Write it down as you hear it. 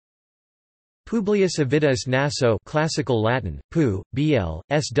Publius Ovidius Naso, Classical Latin, Pu, Bl,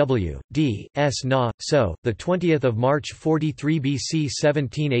 Sw, D, S. Na, so, the 20th of March 43 BC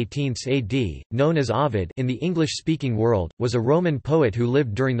 1718 AD, known as Ovid in the English-speaking world, was a Roman poet who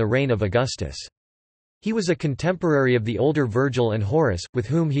lived during the reign of Augustus. He was a contemporary of the older Virgil and Horace, with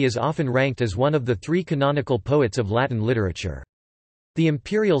whom he is often ranked as one of the three canonical poets of Latin literature. The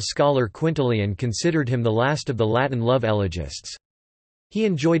imperial scholar Quintilian considered him the last of the Latin love elegists. He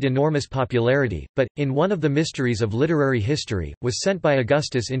enjoyed enormous popularity, but, in one of the mysteries of literary history, was sent by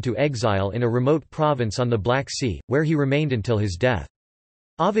Augustus into exile in a remote province on the Black Sea, where he remained until his death.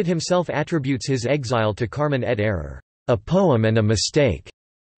 Ovid himself attributes his exile to Carmen et error, a poem and a mistake,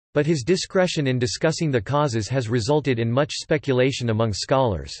 but his discretion in discussing the causes has resulted in much speculation among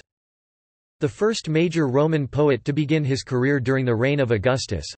scholars. The first major Roman poet to begin his career during the reign of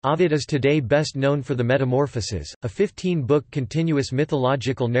Augustus, Ovid is today best known for the Metamorphoses, a 15-book continuous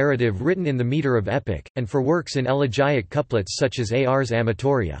mythological narrative written in the meter of epic, and for works in elegiac couplets such as Ars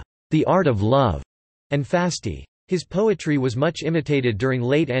Amatoria, the art of love, and Fasti. His poetry was much imitated during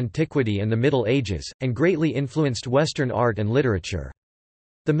late antiquity and the Middle Ages, and greatly influenced Western art and literature.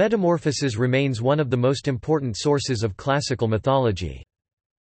 The Metamorphoses remains one of the most important sources of classical mythology.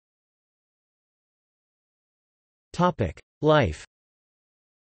 Life.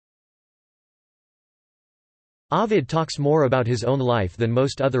 Ovid talks more about his own life than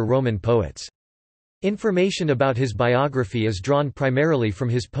most other Roman poets. Information about his biography is drawn primarily from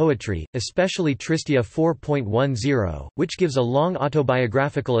his poetry, especially Tristia 4.10, which gives a long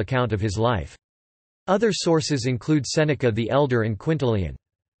autobiographical account of his life. Other sources include Seneca the Elder and Quintilian.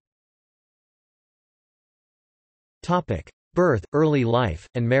 Birth, early life,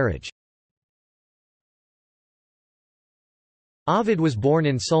 and marriage. Ovid was born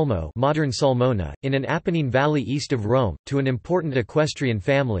in Sulmo, modern Sulmona, in an Apennine valley east of Rome, to an important equestrian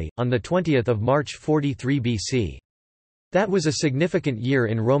family, on 20 March 43 BC. That was a significant year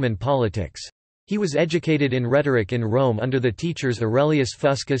in Roman politics. He was educated in rhetoric in Rome under the teachers Aurelius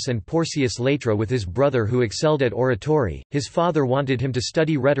Fuscus and Porcius Latra with his brother who excelled at oratory. His father wanted him to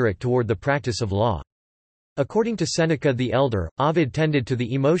study rhetoric toward the practice of law. According to Seneca the Elder, Ovid tended to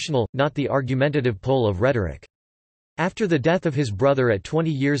the emotional, not the argumentative pole of rhetoric. After the death of his brother at 20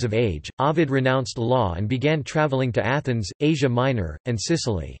 years of age, Ovid renounced law and began traveling to Athens, Asia Minor, and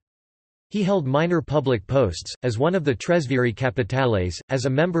Sicily. He held minor public posts, as one of the Tresviri Capitales, as a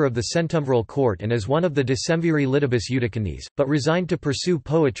member of the Centumviral Court and as one of the Decemviri Litibus Iudicanes, but resigned to pursue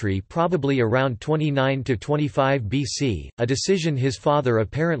poetry probably around 29–25 BC, a decision his father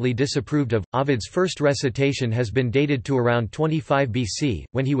apparently disapproved of. Ovid's first recitation has been dated to around 25 BC,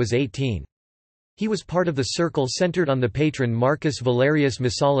 when he was 18. He was part of the circle centered on the patron Marcus Valerius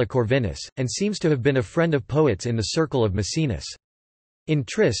Messala Corvinus, and seems to have been a friend of poets in the circle of Maecenas. In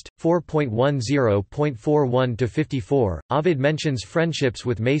Trist. 4.10.41–54, Ovid mentions friendships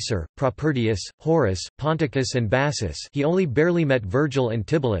with Macer, Propertius, Horace, Ponticus and Bassus. He only barely met Virgil and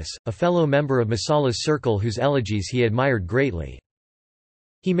Tibullus, a fellow member of Messala's circle whose elegies he admired greatly.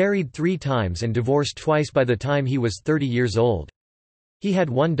 He married 3 times and divorced twice by the time he was 30 years old. He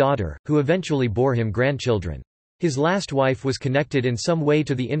had one daughter, who eventually bore him grandchildren. His last wife was connected in some way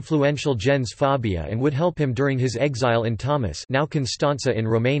to the influential gens Fabia and would help him during his exile in Tamus, now Constanța in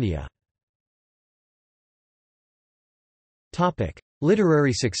Romania.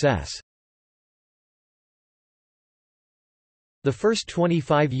 Literary success. The first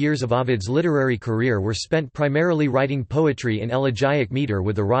 25 years of Ovid's literary career were spent primarily writing poetry in elegiac meter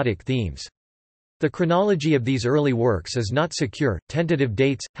with erotic themes. The chronology of these early works is not secure. Tentative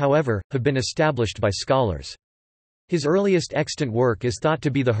dates, however, have been established by scholars. His earliest extant work is thought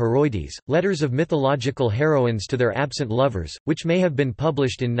to be the Heroides, letters of mythological heroines to their absent lovers, which may have been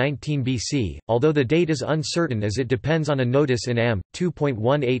published in 19 BC, although the date is uncertain as it depends on a notice in Am.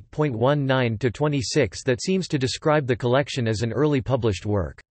 2.18.19–26 that seems to describe the collection as an early published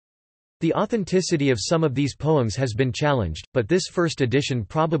work. The authenticity of some of these poems has been challenged, but this first edition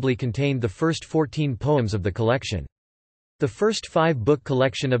probably contained the first 14 poems of the collection. The first 5-book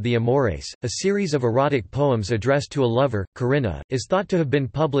collection of the Amores, a series of erotic poems addressed to a lover, Corinna, is thought to have been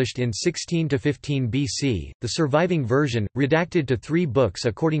published in 16–15 BC. The surviving version, redacted to 3 books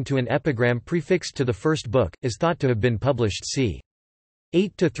according to an epigram prefixed to the first book, is thought to have been published c.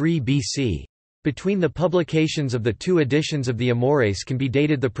 8–3 BC. Between the publications of the 2 editions of the Amores can be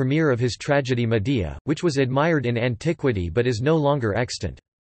dated the premiere of his tragedy Medea, which was admired in antiquity but is no longer extant.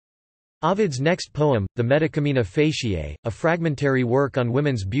 Ovid's next poem, the Metacomena Faciae, a fragmentary work on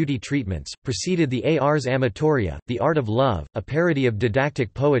women's beauty treatments, preceded the Ars Amatoria, The Art of Love, a parody of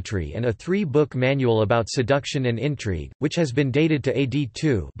didactic poetry and a three-book manual about seduction and intrigue, which has been dated to AD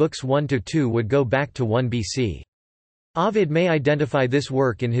 2. Books 1–2 would go back to 1 BC. Ovid may identify this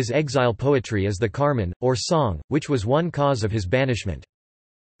work in his exile poetry as the Carmen, or Song, which was one cause of his banishment.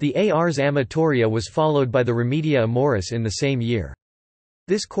 The Ars Amatoria was followed by the Remedia Amoris in the same year.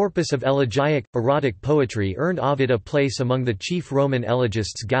 This corpus of elegiac, erotic poetry earned Ovid a place among the chief Roman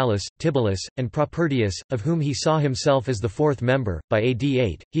elegists Gallus, Tibullus, and Propertius, of whom he saw himself as the fourth member. By AD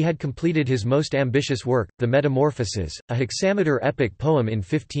 8, he had completed his most ambitious work, the Metamorphoses, a hexameter epic poem in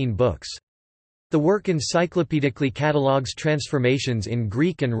 15 books. The work encyclopedically catalogues transformations in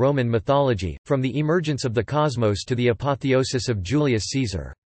Greek and Roman mythology, from the emergence of the cosmos to the apotheosis of Julius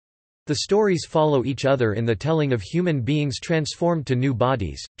Caesar. The stories follow each other in the telling of human beings transformed to new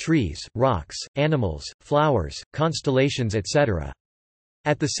bodies, trees, rocks, animals, flowers, constellations etc.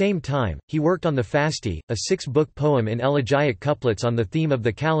 At the same time, he worked on the Fasti, a 6-book poem in elegiac couplets on the theme of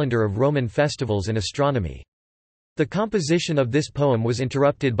the calendar of Roman festivals and astronomy. The composition of this poem was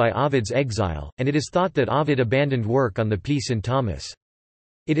interrupted by Ovid's exile, and it is thought that Ovid abandoned work on the piece in Thomas.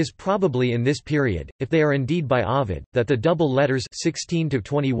 It is probably in this period, if they are indeed by Ovid, that the double letters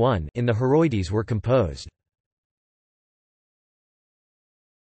 16–21 in the Heroides were composed.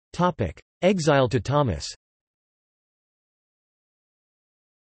 Exile to Thomas.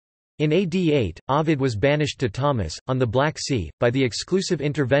 In AD 8, Ovid was banished to Thomas, on the Black Sea, by the exclusive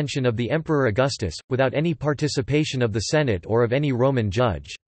intervention of the Emperor Augustus, without any participation of the Senate or of any Roman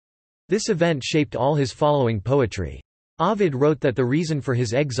judge. This event shaped all his following poetry. Ovid wrote that the reason for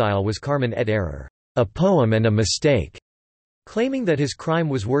his exile was Carmen et error, a poem and a mistake, claiming that his crime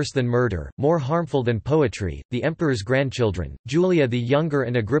was worse than murder, more harmful than poetry. The emperor's grandchildren, Julia the Younger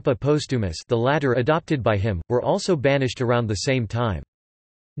and Agrippa Postumus, the latter adopted by him, were also banished around the same time.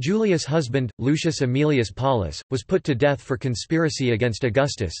 Julia's husband, Lucius Aemilius Paulus, was put to death for conspiracy against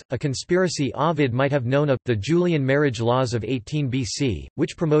Augustus, a conspiracy Ovid might have known of. The Julian marriage laws of 18 BC,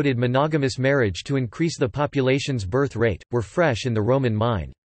 which promoted monogamous marriage to increase the population's birth rate, were fresh in the Roman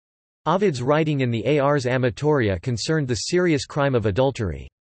mind. Ovid's writing in the Ars Amatoria concerned the serious crime of adultery.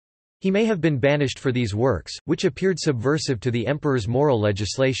 He may have been banished for these works, which appeared subversive to the emperor's moral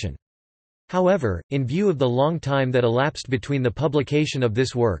legislation. However, in view of the long time that elapsed between the publication of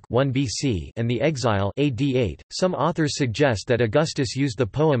this work 1 BC and the exile AD 8, some authors suggest that Augustus used the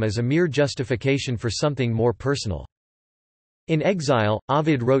poem as a mere justification for something more personal. In exile,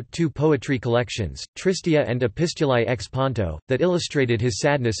 Ovid wrote 2 poetry collections, Tristia and Epistulae ex Ponto, that illustrated his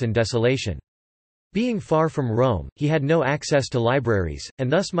sadness and desolation. Being far from Rome, he had no access to libraries,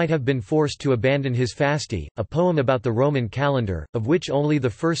 and thus might have been forced to abandon his Fasti, a poem about the Roman calendar, of which only the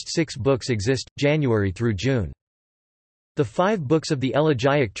first 6 books exist, January through June. The 5 books of the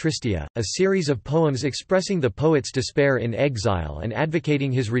elegiac Tristia, a series of poems expressing the poet's despair in exile and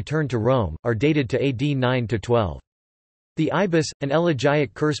advocating his return to Rome, are dated to AD 9–12. The Ibis, an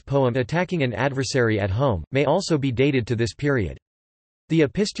elegiac curse poem attacking an adversary at home, may also be dated to this period. The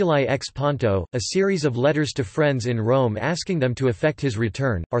Epistulae ex Ponto, a series of letters to friends in Rome asking them to effect his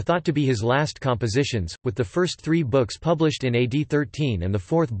return, are thought to be his last compositions, with the first 3 books published in AD 13 and the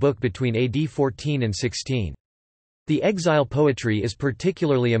 4th book between AD 14 and 16. The exile poetry is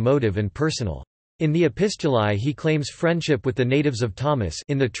particularly emotive and personal. In the Epistulae he claims friendship with the natives of Thomas.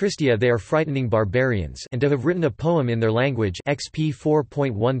 In the Tristia they are frightening barbarians and to have written a poem in their language XP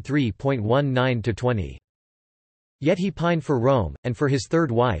 4.13.19–20. Yet he pined for Rome, and for his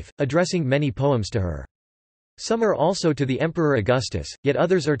third wife, addressing many poems to her. Some are also to the Emperor Augustus, yet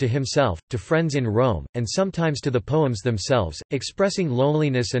others are to himself, to friends in Rome, and sometimes to the poems themselves, expressing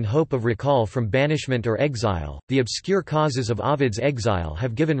loneliness and hope of recall from banishment or exile. The obscure causes of Ovid's exile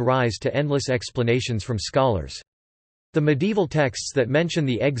have given rise to endless explanations from scholars. The medieval texts that mention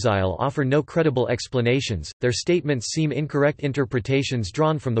the exile offer no credible explanations, their statements seem incorrect interpretations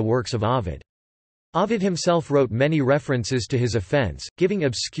drawn from the works of Ovid. Ovid himself wrote many references to his offense, giving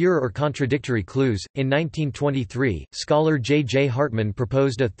obscure or contradictory clues. In 1923, scholar J. J. Hartman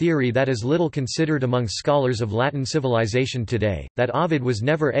proposed a theory that is little considered among scholars of Latin civilization today, that Ovid was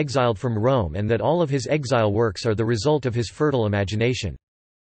never exiled from Rome and that all of his exile works are the result of his fertile imagination.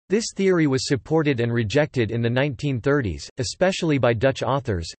 This theory was supported and rejected in the 1930s, especially by Dutch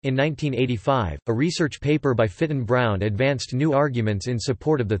authors. In 1985, a research paper by Fitton Brown advanced new arguments in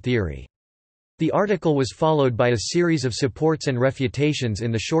support of the theory. The article was followed by a series of supports and refutations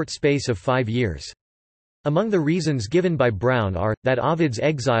in the short space of 5 years. Among the reasons given by Brown are, that Ovid's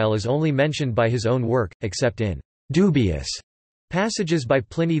exile is only mentioned by his own work, except in dubious Passages by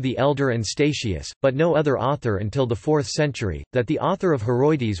Pliny the Elder and Statius, but no other author until the 4th century, that the author of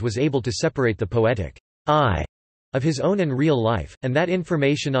Heroides was able to separate the poetic I of his own and real life, and that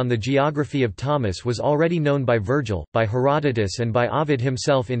information on the geography of Thomas was already known by Virgil, by Herodotus and by Ovid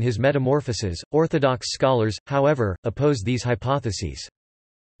himself in his Metamorphoses. Orthodox scholars, however, oppose these hypotheses.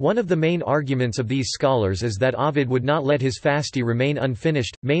 One of the main arguments of these scholars is that Ovid would not let his Fasti remain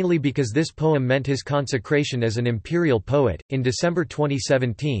unfinished, mainly because this poem meant his consecration as an imperial poet. In December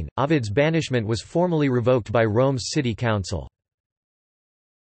 2017, Ovid's banishment was formally revoked by Rome's City Council.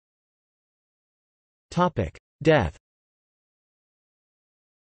 Death.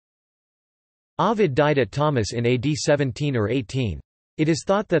 Ovid died at Thomas in AD 17 or 18. It is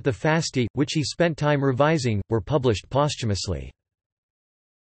thought that the Fasti, which he spent time revising, were published posthumously.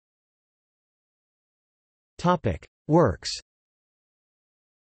 Works.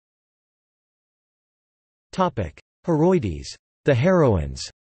 Heroides. The heroines.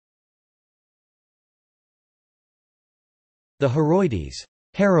 The Heroides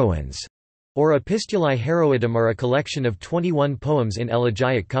heroines, or Epistulae Heroidum, are a collection of 21 poems in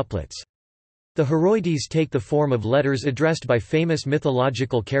elegiac couplets. The Heroides take the form of letters addressed by famous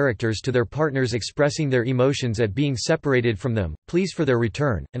mythological characters to their partners expressing their emotions at being separated from them, pleas for their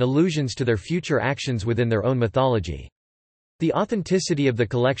return, and allusions to their future actions within their own mythology. The authenticity of the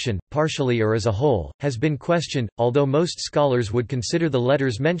collection, partially or as a whole, has been questioned, although most scholars would consider the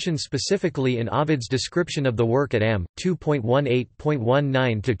letters mentioned specifically in Ovid's description of the work at Am.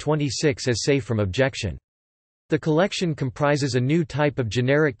 2.18.19-26 as safe from objection. The collection comprises a new type of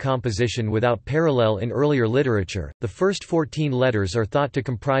generic composition without parallel in earlier literature. The first 14 letters are thought to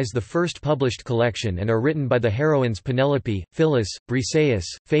comprise the first published collection and are written by the heroines Penelope, Phyllis, Briseis,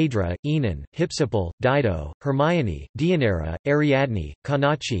 Phaedra, Enon, Hypsipyle, Dido, Hermione, Deianira, Ariadne,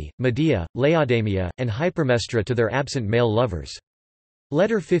 Conache, Medea, Laodamia, and Hypermestra to their absent male lovers.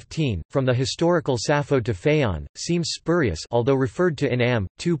 Letter 15, from the historical Sappho to Phaon, seems spurious although referred to in Am.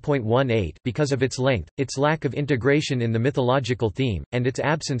 2.18 because of its length, its lack of integration in the mythological theme, and its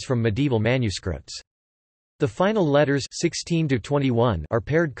absence from medieval manuscripts. The final letters 16–21 are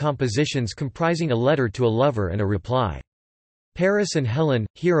paired compositions comprising a letter to a lover and a reply. Paris and Helen,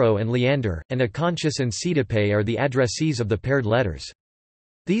 Hero and Leander, and Acontius and Cétope are the addressees of the paired letters.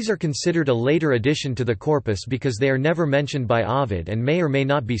 These are considered a later addition to the corpus because they are never mentioned by Ovid and may or may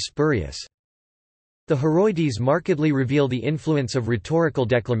not be spurious. The Heroides markedly reveal the influence of rhetorical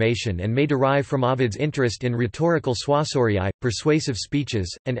declamation and may derive from Ovid's interest in rhetorical suasorii, persuasive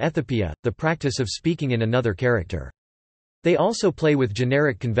speeches, and ethopia, the practice of speaking in another character. They also play with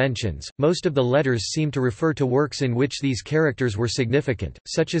generic conventions. Most of the letters seem to refer to works in which these characters were significant,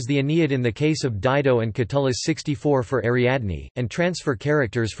 such as the Aeneid in the case of Dido and Catullus 64 for Ariadne, and transfer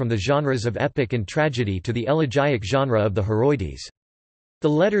characters from the genres of epic and tragedy to the elegiac genre of the Heroides. The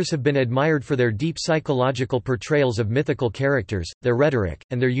letters have been admired for their deep psychological portrayals of mythical characters, their rhetoric,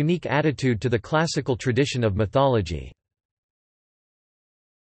 and their unique attitude to the classical tradition of mythology.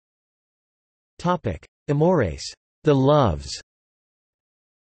 Amores. The Loves.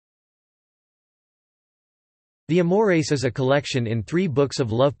 The Amores is a collection in 3 books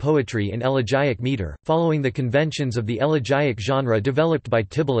of love poetry in elegiac meter, following the conventions of the elegiac genre developed by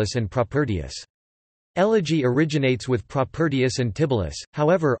Tibullus and Propertius. Elegy originates with Propertius and Tibullus,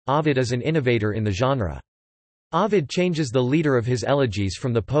 however, Ovid is an innovator in the genre. Ovid changes the leader of his elegies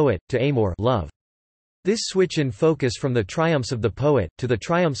from the poet, to amor love. This switch in focus from the triumphs of the poet, to the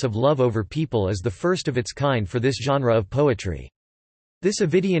triumphs of love over people is the first of its kind for this genre of poetry. This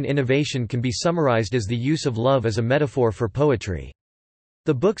Ovidian innovation can be summarized as the use of love as a metaphor for poetry.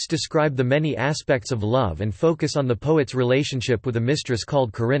 The books describe the many aspects of love and focus on the poet's relationship with a mistress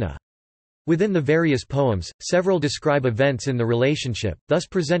called Corinna. Within the various poems, several describe events in the relationship, thus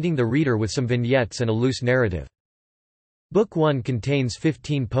presenting the reader with some vignettes and a loose narrative. Book 1 contains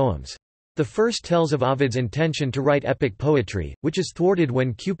 15 poems. The first tells of Ovid's intention to write epic poetry, which is thwarted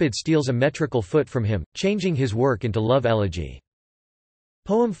when Cupid steals a metrical foot from him, changing his work into love elegy.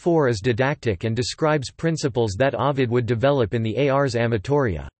 Poem 4 is didactic and describes principles that Ovid would develop in the Ars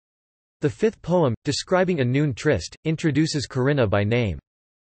Amatoria. The 5th poem, describing a noon tryst, introduces Corinna by name.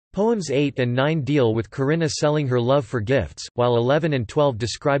 Poems 8 and 9 deal with Corinna selling her love for gifts, while 11 and 12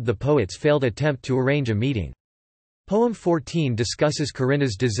 describe the poet's failed attempt to arrange a meeting. Poem 14 discusses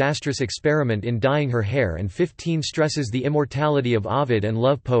Corinna's disastrous experiment in dyeing her hair, and 15 stresses the immortality of Ovid and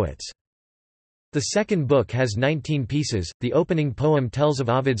love poets. The second book has 19 pieces. The opening poem tells of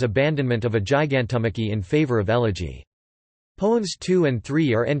Ovid's abandonment of a gigantomachy in favor of elegy. Poems 2 and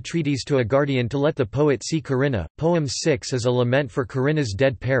 3 are entreaties to a guardian to let the poet see Corinna, poem 6 is a lament for Corinna's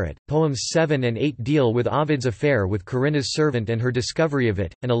dead parrot, poems 7 and 8 deal with Ovid's affair with Corinna's servant and her discovery of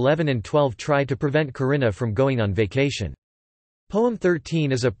it, and 11 and 12 try to prevent Corinna from going on vacation. Poem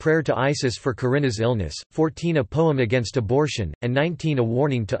 13 is a prayer to Isis for Corinna's illness, 14 a poem against abortion, and 19 a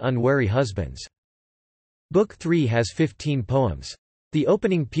warning to unwary husbands. Book 3 has 15 poems. The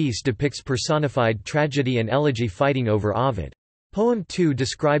opening piece depicts personified tragedy and elegy fighting over Ovid. Poem 2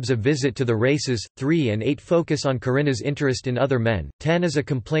 describes a visit to the races, 3 and 8 focus on Corinna's interest in other men, 10 is a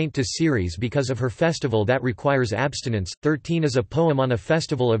complaint to Ceres because of her festival that requires abstinence, 13 is a poem on a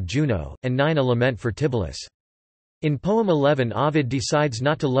festival of Juno, and 9 a lament for Tibullus. In poem 11 Ovid decides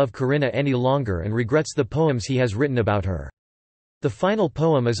not to love Corinna any longer and regrets the poems he has written about her. The final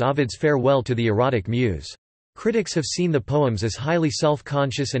poem is Ovid's farewell to the erotic muse. Critics have seen the poems as highly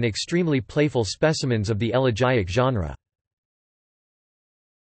self-conscious and extremely playful specimens of the elegiac genre.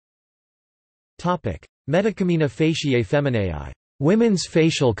 Metacomina faciae feminae, women's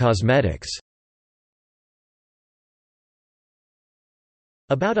facial cosmetics.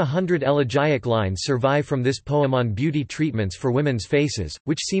 About 100 elegiac lines survive from this poem on beauty treatments for women's faces,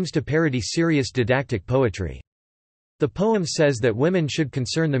 which seems to parody serious didactic poetry. The poem says that women should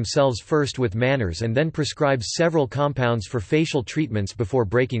concern themselves first with manners and then prescribes several compounds for facial treatments before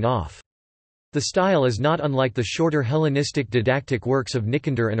breaking off. The style is not unlike the shorter Hellenistic didactic works of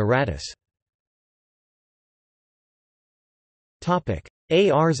Nicander and Aratus.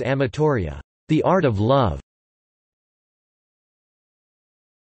 Ars amatoria, the art of love.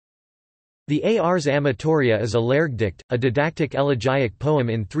 The Ars amatoria is a Lehrgedicht, a didactic elegiac poem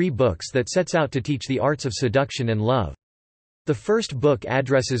in 3 books that sets out to teach the arts of seduction and love. The first book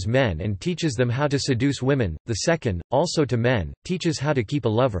addresses men and teaches them how to seduce women, the second, also to men, teaches how to keep a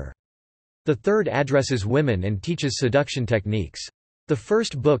lover. The third addresses women and teaches seduction techniques. The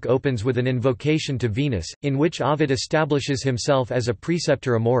first book opens with an invocation to Venus, in which Ovid establishes himself as a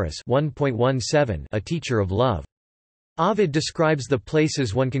preceptor amoris 1.17, a teacher of love. Ovid describes the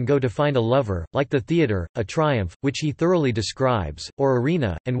places one can go to find a lover, like the theatre, a triumph, which he thoroughly describes, or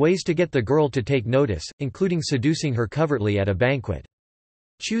arena, and ways to get the girl to take notice, including seducing her covertly at a banquet.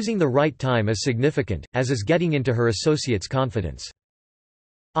 Choosing the right time is significant, as is getting into her associate's confidence.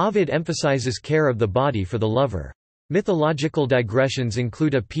 Ovid emphasizes care of the body for the lover. Mythological digressions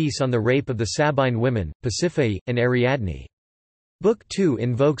include a piece on the rape of the Sabine women, Pasiphae, and Ariadne. Book 2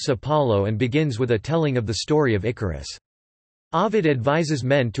 invokes Apollo and begins with a telling of the story of Icarus. Ovid advises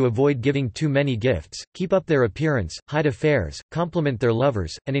men to avoid giving too many gifts, keep up their appearance, hide affairs, compliment their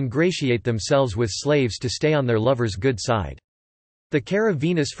lovers, and ingratiate themselves with slaves to stay on their lover's good side. The care of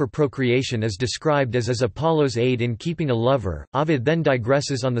Venus for procreation is described as Apollo's aid in keeping a lover. Ovid then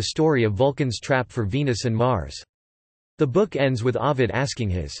digresses on the story of Vulcan's trap for Venus and Mars. The book ends with Ovid asking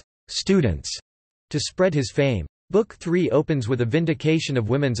his students to spread his fame. Book 3 opens with a vindication of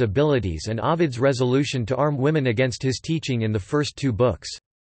women's abilities and Ovid's resolution to arm women against his teaching in the first 2 books.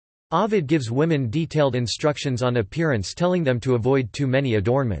 Ovid gives women detailed instructions on appearance, telling them to avoid too many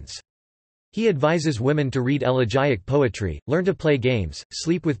adornments. He advises women to read elegiac poetry, learn to play games,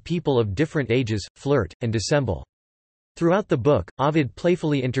 sleep with people of different ages, flirt, and dissemble. Throughout the book, Ovid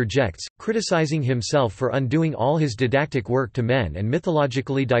playfully interjects, criticizing himself for undoing all his didactic work to men and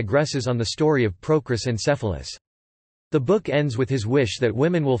mythologically digresses on the story of Procrus and Cephalus. The book ends with his wish that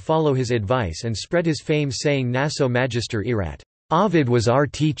women will follow his advice and spread his fame, saying Naso magister erat. Ovid was our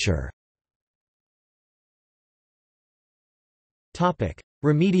teacher.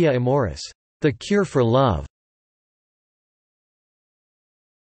 Remedia amoris, the cure for love.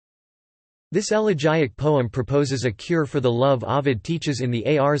 This elegiac poem proposes a cure for the love Ovid teaches in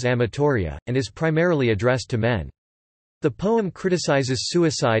the Ars amatoria, and is primarily addressed to men. The poem criticizes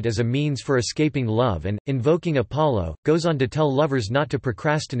suicide as a means for escaping love and, invoking Apollo, goes on to tell lovers not to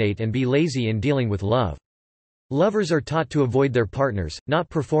procrastinate and be lazy in dealing with love. Lovers are taught to avoid their partners, not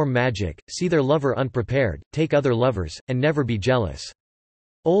perform magic, see their lover unprepared, take other lovers, and never be jealous.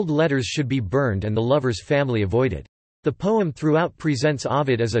 Old letters should be burned and the lover's family avoided. The poem throughout presents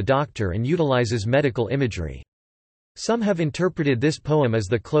Ovid as a doctor and utilizes medical imagery. Some have interpreted this poem as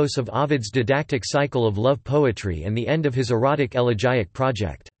the close of Ovid's didactic cycle of love poetry and the end of his erotic elegiac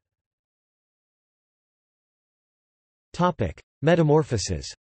project.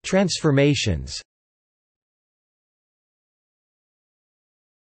 Metamorphoses, transformations.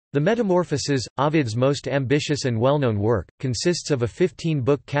 The Metamorphoses, Ovid's most ambitious and well-known work, consists of a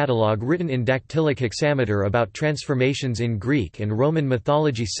 15-book catalogue written in dactylic hexameter about transformations in Greek and Roman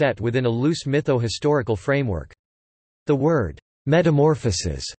mythology set within a loose mytho-historical framework. The word,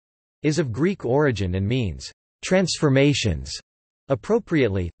 metamorphosis, is of Greek origin and means, transformations.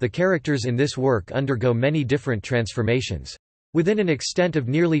 Appropriately, the characters in this work undergo many different transformations. Within an extent of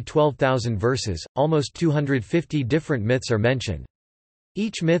nearly 12,000 verses, almost 250 different myths are mentioned.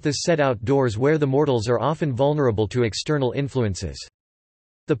 Each myth is set outdoors where the mortals are often vulnerable to external influences.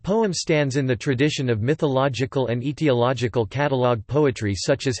 The poem stands in the tradition of mythological and etiological catalogue poetry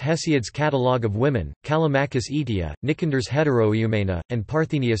such as Hesiod's Catalogue of Women, Callimachus' Aetia, Nicander's Heteroeumena, and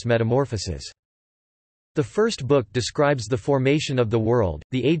Parthenius' Metamorphoses. The first book describes the formation of the world,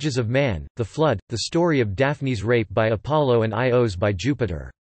 the ages of man, the flood, the story of Daphne's rape by Apollo and Ios by Jupiter.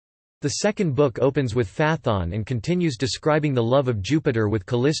 The second book opens with Phaethon and continues describing the love of Jupiter with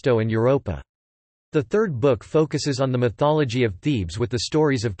Callisto and Europa. The third book focuses on the mythology of Thebes with the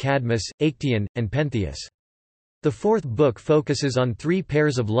stories of Cadmus, Actaeon, and Pentheus. The fourth book focuses on three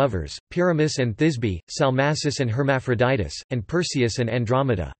pairs of lovers, Pyramus and Thisbe, Salmacis and Hermaphroditus, and Perseus and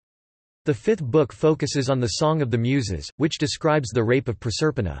Andromeda. The fifth book focuses on the Song of the Muses, which describes the rape of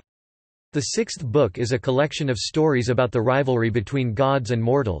Proserpina. The sixth book is a collection of stories about the rivalry between gods and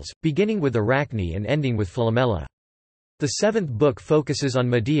mortals, beginning with Arachne and ending with Philomela. The seventh book focuses on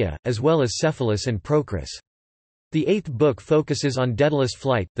Medea, as well as Cephalus and Procris. The eighth book focuses on Daedalus'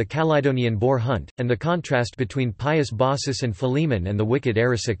 flight, the Calydonian boar hunt, and the contrast between pious Baucis and Philemon and the wicked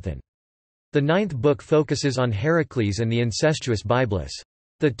Erysichthon. The ninth book focuses on Heracles and the incestuous Byblis.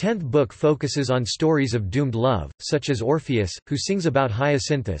 The 10th book focuses on stories of doomed love, such as Orpheus, who sings about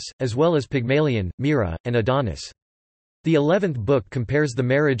Hyacinthus, as well as Pygmalion, Myrrha, and Adonis. The 11th book compares the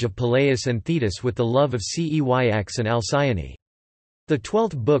marriage of Peleus and Thetis with the love of Ceyx and Alcyone. The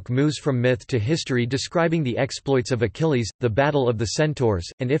 12th book moves from myth to history describing the exploits of Achilles, the battle of the Centaurs,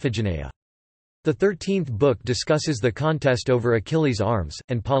 and Iphigenia. The 13th book discusses the contest over Achilles' arms,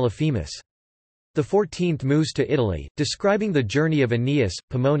 and Polyphemus. The 14th moves to Italy, describing the journey of Aeneas,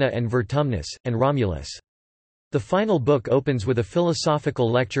 Pomona and Vertumnus, and Romulus. The final book opens with a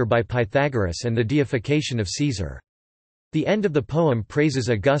philosophical lecture by Pythagoras and the deification of Caesar. The end of the poem praises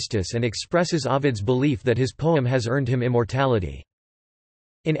Augustus and expresses Ovid's belief that his poem has earned him immortality.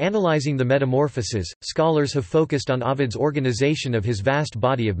 In analyzing the Metamorphoses, scholars have focused on Ovid's organization of his vast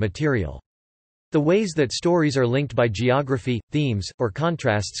body of material. The ways that stories are linked by geography, themes, or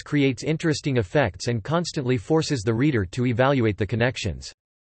contrasts creates interesting effects and constantly forces the reader to evaluate the connections.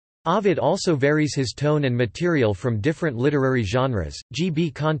 Ovid also varies his tone and material from different literary genres. G.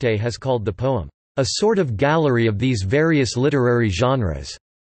 B. Conte has called the poem, "a sort of gallery of these various literary genres."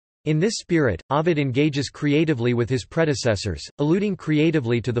 In this spirit, Ovid engages creatively with his predecessors, alluding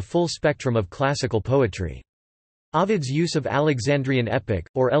creatively to the full spectrum of classical poetry. Ovid's use of Alexandrian epic,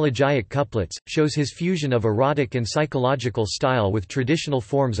 or elegiac couplets, shows his fusion of erotic and psychological style with traditional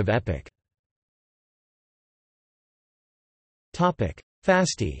forms of epic.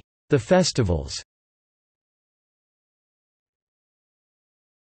 Fasti, the festivals.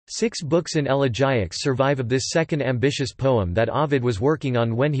 6 books in elegiacs survive of this second ambitious poem that Ovid was working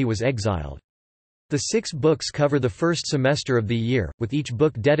on when he was exiled. The 6 books cover the first semester of the year, with each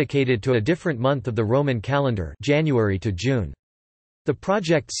book dedicated to a different month of the Roman calendar, January to June. The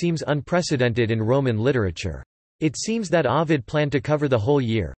project seems unprecedented in Roman literature. It seems that Ovid planned to cover the whole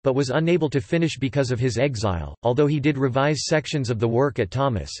year, but was unable to finish because of his exile, although he did revise sections of the work at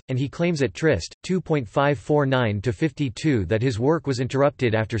Thomas, and he claims at Trist, 2.549-52 that his work was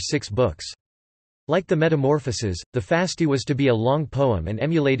interrupted after 6 books. Like the Metamorphoses, the Fasti was to be a long poem and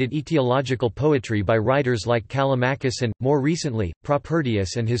emulated etiological poetry by writers like Callimachus and, more recently,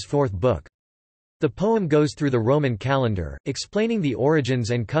 Propertius and his 4th book. The poem goes through the Roman calendar, explaining the origins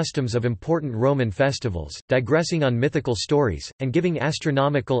and customs of important Roman festivals, digressing on mythical stories, and giving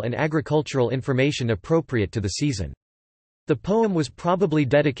astronomical and agricultural information appropriate to the season. The poem was probably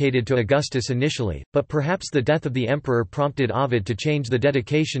dedicated to Augustus initially, but perhaps the death of the emperor prompted Ovid to change the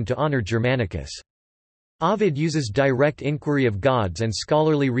dedication to honor Germanicus. Ovid uses direct inquiry of gods and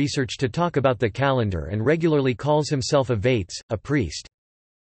scholarly research to talk about the calendar and regularly calls himself a vates, a priest.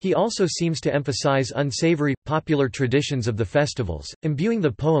 He also seems to emphasize unsavory, popular traditions of the festivals, imbuing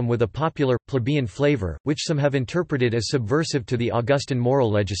the poem with a popular, plebeian flavor, which some have interpreted as subversive to the Augustan moral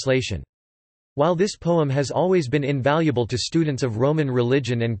legislation. While this poem has always been invaluable to students of Roman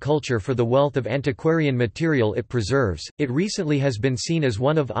religion and culture for the wealth of antiquarian material it preserves, it recently has been seen as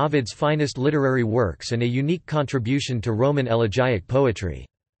one of Ovid's finest literary works and a unique contribution to Roman elegiac poetry.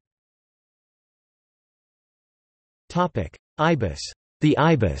 Ibis. The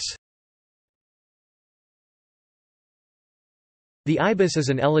Ibis. The Ibis is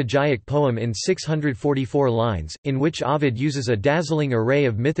an elegiac poem in 644 lines, in which Ovid uses a dazzling array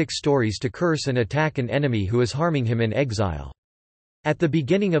of mythic stories to curse and attack an enemy who is harming him in exile. At the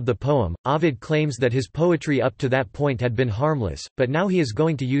beginning of the poem, Ovid claims that his poetry up to that point had been harmless, but now he is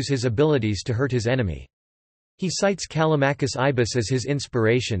going to use his abilities to hurt his enemy. He cites Callimachus Ibis as his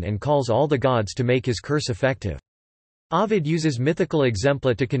inspiration and calls all the gods to make his curse effective. Ovid uses mythical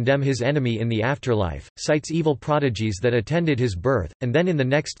exempla to condemn his enemy in the afterlife, cites evil prodigies that attended his birth, and then in the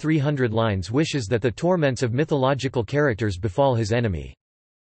next 300 lines wishes that the torments of mythological characters befall his enemy.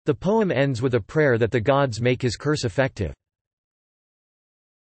 The poem ends with a prayer that the gods make his curse effective.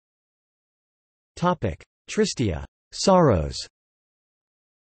 Tristia, sorrows.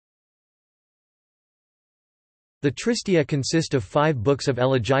 The Tristia consist of 5 books of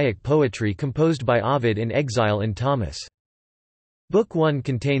elegiac poetry composed by Ovid in exile in Thomas. Book 1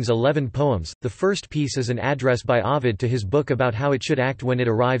 contains 11 poems. The first piece is an address by Ovid to his book about how it should act when it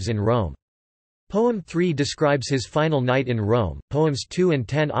arrives in Rome. Poem 3 describes his final night in Rome, poems 2 and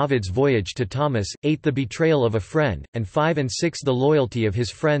 10 Ovid's voyage to Thomas, 8 the betrayal of a friend, and 5 and 6 the loyalty of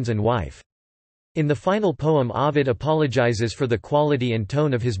his friends and wife. In the final poem Ovid apologizes for the quality and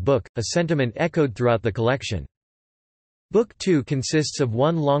tone of his book, a sentiment echoed throughout the collection. Book 2 consists of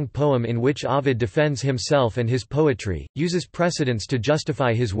one long poem in which Ovid defends himself and his poetry, uses precedents to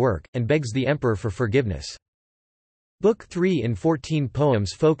justify his work, and begs the emperor for forgiveness. Book 3 in 14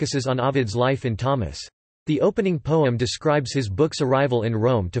 poems focuses on Ovid's life in Thomas. The opening poem describes his book's arrival in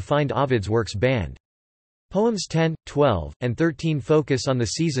Rome to find Ovid's works banned. Poems 10, 12, and 13 focus on the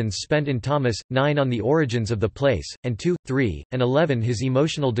seasons spent in Thomas, 9 on the origins of the place, and 2, 3, and 11 his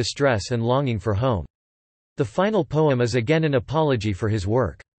emotional distress and longing for home. The final poem is again an apology for his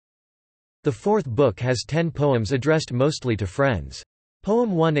work. The fourth book has 10 poems addressed mostly to friends.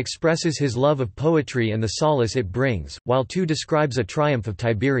 Poem 1 expresses his love of poetry and the solace it brings, while 2 describes a triumph of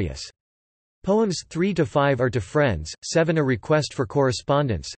Tiberius. Poems 3 to 5 are to friends, 7 a request for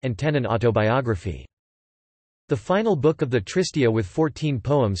correspondence, and 10 an autobiography. The final book of the Tristia with 14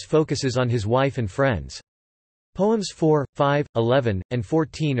 poems focuses on his wife and friends. Poems 4, 5, 11, and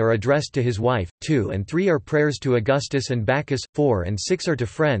 14 are addressed to his wife, 2 and 3 are prayers to Augustus and Bacchus, 4 and 6 are to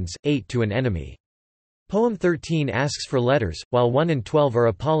friends, 8 to an enemy. Poem 13 asks for letters, while 1 and 12 are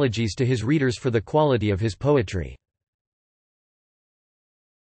apologies to his readers for the quality of his poetry.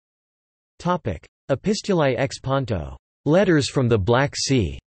 Epistulae ex Ponto, letters from the Black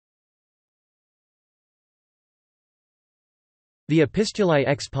Sea. The Epistulae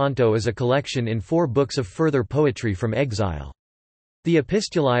ex Ponto is a collection in 4 books of further poetry from exile. The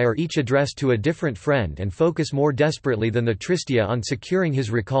epistulae are each addressed to a different friend and focus more desperately than the Tristia on securing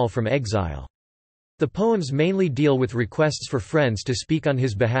his recall from exile. The poems mainly deal with requests for friends to speak on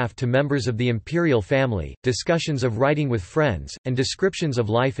his behalf to members of the imperial family, discussions of writing with friends, and descriptions of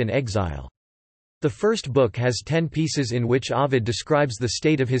life in exile. The first book has 10 pieces in which Ovid describes the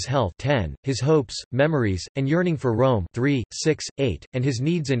state of his health 10, his hopes, memories, and yearning for Rome 3, 6, 8, and his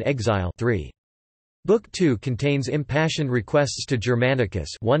needs in exile 3. Book 2 contains impassioned requests to Germanicus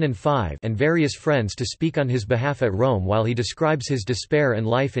 1 and 5 and various friends to speak on his behalf at Rome while he describes his despair and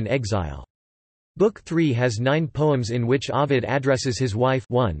life in exile. Book 3 has 9 poems in which Ovid addresses his wife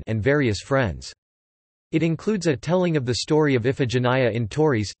 1 and various friends. It includes a telling of the story of Iphigenia in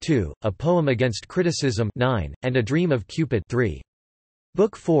Tauris 2, a poem against criticism 9, and a dream of Cupid 3.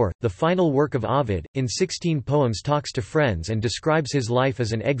 Book 4, the final work of Ovid, in 16 poems talks to friends and describes his life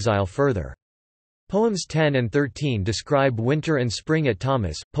as an exile further. Poems 10 and 13 describe winter and spring at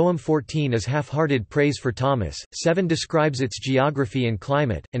Thomas, poem 14 is half-hearted praise for Thomas, 7 describes its geography and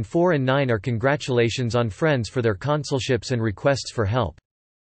climate, and 4 and 9 are congratulations on friends for their consulships and requests for help.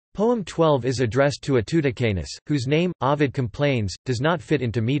 Poem 12 is addressed to Tudicanus, whose name, Ovid complains, does not fit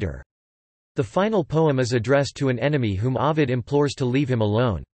into meter. The final poem is addressed to an enemy whom Ovid implores to leave him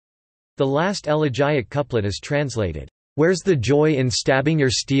alone. The last elegiac couplet is translated, "Where's the joy in stabbing your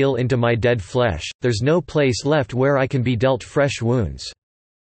steel into my dead flesh, there's no place left where I can be dealt fresh wounds."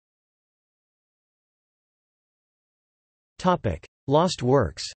 Lost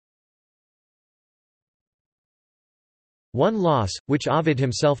works. One loss, which Ovid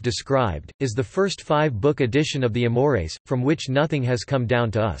himself described, is the first 5-book edition of the Amores, from which nothing has come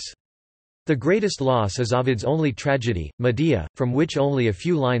down to us. The greatest loss is Ovid's only tragedy, Medea, from which only a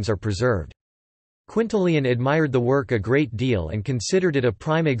few lines are preserved. Quintilian admired the work a great deal and considered it a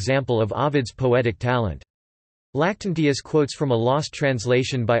prime example of Ovid's poetic talent. Lactantius quotes from a lost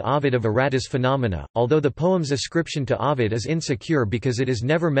translation by Ovid of Aratus Phenomena, although the poem's ascription to Ovid is insecure because it is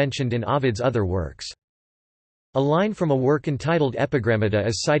never mentioned in Ovid's other works. A line from a work entitled Epigrammata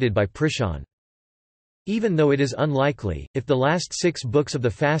is cited by Priscian. Even though it is unlikely, if the last 6 books of the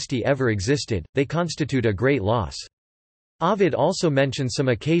Fasti ever existed, they constitute a great loss. Ovid also mentions some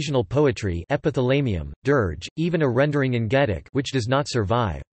occasional poetry, epithalamium, dirge, even a rendering in Getic, which does not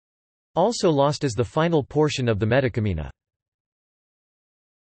survive. Also lost is the final portion of the Metacomena.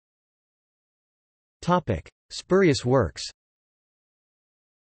 Topic: Spurious works.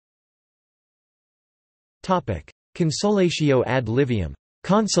 Topic: Consolatio ad Liviam,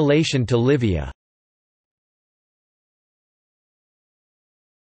 consolation to Livia.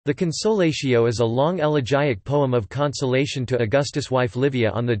 The Consolatio is a long elegiac poem of consolation to Augustus' wife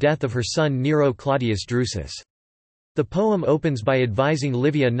Livia on the death of her son Nero Claudius Drusus. The poem opens by advising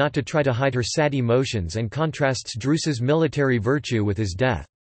Livia not to try to hide her sad emotions and contrasts Drusus' military virtue with his death.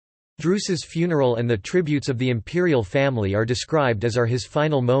 Drusus' funeral and the tributes of the imperial family are described as are his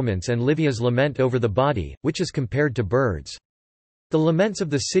final moments and Livia's lament over the body, which is compared to birds. The laments of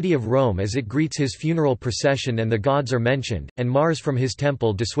the city of Rome as it greets his funeral procession and the gods are mentioned, and Mars from his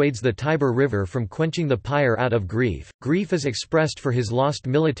temple dissuades the Tiber River from quenching the pyre out of grief. Grief is expressed for his lost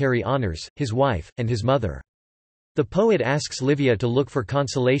military honors, his wife, and his mother. The poet asks Livia to look for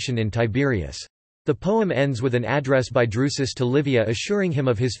consolation in Tiberias. The poem ends with an address by Drusus to Livia assuring him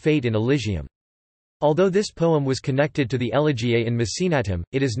of his fate in Elysium. Although this poem was connected to the Elegiae in Messinatum,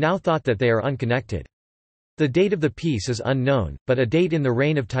 it is now thought that they are unconnected. The date of the piece is unknown, but a date in the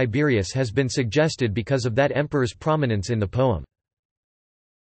reign of Tiberius has been suggested because of that emperor's prominence in the poem.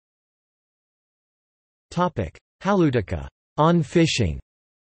 Haludica, on fishing.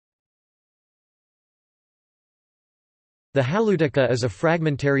 The Haludica is a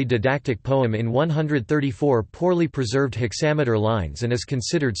fragmentary didactic poem in 134 poorly preserved hexameter lines and is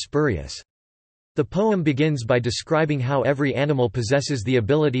considered spurious. The poem begins by describing how every animal possesses the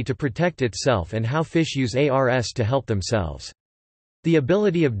ability to protect itself and how fish use ars to help themselves. The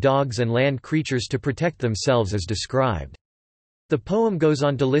ability of dogs and land creatures to protect themselves is described. The poem goes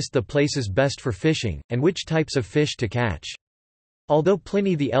on to list the places best for fishing, and which types of fish to catch. Although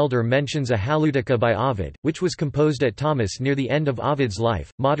Pliny the Elder mentions a Haludica by Ovid, which was composed at Tomis near the end of Ovid's life,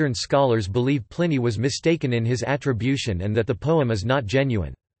 modern scholars believe Pliny was mistaken in his attribution and that the poem is not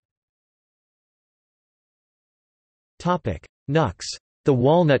genuine. Nux, the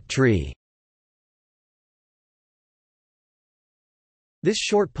walnut tree. This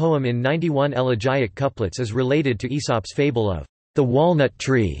short poem in 91 elegiac couplets is related to Aesop's fable of the walnut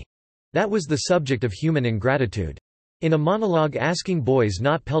tree that was the subject of human ingratitude. In a monologue asking boys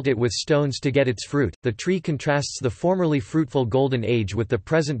not pelt it with stones to get its fruit, the tree contrasts the formerly fruitful golden age with the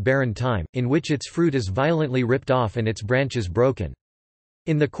present barren time, in which its fruit is violently ripped off and its branches broken.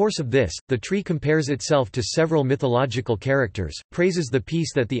 In the course of this, the tree compares itself to several mythological characters, praises the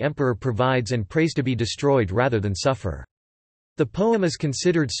peace that the emperor provides and prays to be destroyed rather than suffer. The poem is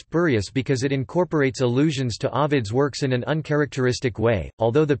considered spurious because it incorporates allusions to Ovid's works in an uncharacteristic way,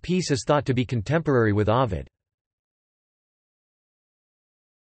 although the piece is thought to be contemporary with Ovid.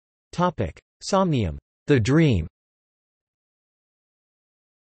 Somnium, the dream.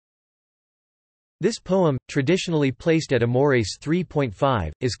 This poem, traditionally placed at Amores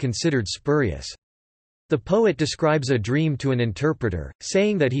 3.5, is considered spurious. The poet describes a dream to an interpreter,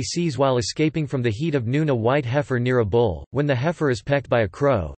 saying that he sees while escaping from the heat of noon a white heifer near a bull. When the heifer is pecked by a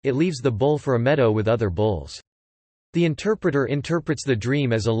crow, it leaves the bull for a meadow with other bulls. The interpreter interprets the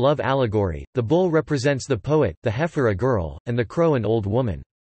dream as a love allegory. The bull represents the poet, the heifer a girl, and the crow an old woman.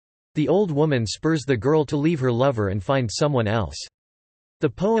 The old woman spurs the girl to leave her lover and find someone else. The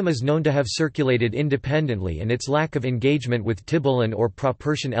poem is known to have circulated independently, and its lack of engagement with Tibullin or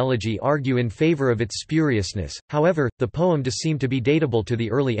Propertian elegy argue in favor of its spuriousness. However, the poem does seem to be datable to the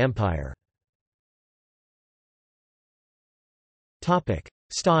early empire. Topic: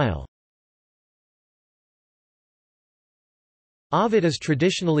 Style. Ovid is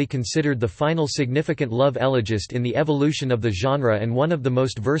traditionally considered the final significant love elegist in the evolution of the genre and one of the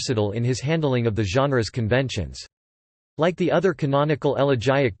most versatile in his handling of the genre's conventions. Like the other canonical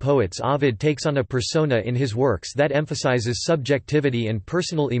elegiac poets, Ovid takes on a persona in his works that emphasizes subjectivity and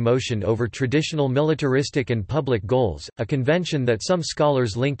personal emotion over traditional militaristic and public goals, a convention that some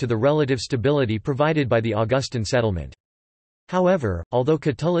scholars link to the relative stability provided by the Augustan settlement. However, although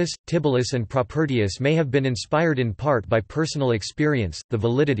Catullus, Tibullus and Propertius may have been inspired in part by personal experience, the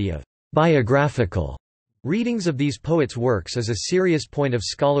validity of biographical readings of these poets' works is a serious point of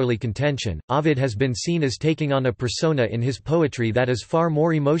scholarly contention. Ovid has been seen as taking on a persona in his poetry that is far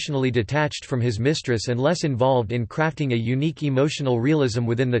more emotionally detached from his mistress and less involved in crafting a unique emotional realism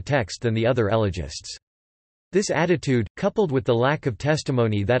within the text than the other elegists. This attitude, coupled with the lack of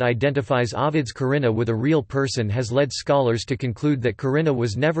testimony that identifies Ovid's Corinna with a real person, has led scholars to conclude that Corinna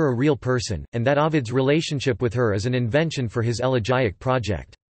was never a real person, and that Ovid's relationship with her is an invention for his elegiac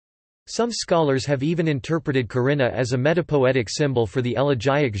project. Some scholars have even interpreted corinna as a metapoetic symbol for the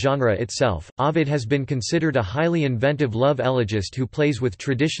elegiac genre itself. Ovid has been considered a highly inventive love elegist who plays with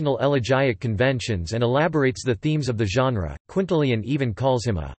traditional elegiac conventions and elaborates the themes of the genre. Quintilian even calls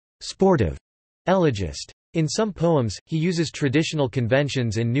him a sportive elegist. In some poems, he uses traditional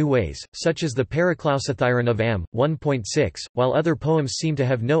conventions in new ways, such as the Paraklausothyron of Am. 1.6, while other poems seem to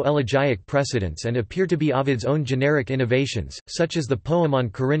have no elegiac precedents and appear to be Ovid's own generic innovations, such as the poem on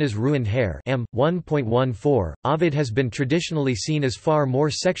Corinna's ruined hair. Am. 1.14. Ovid has been traditionally seen as far more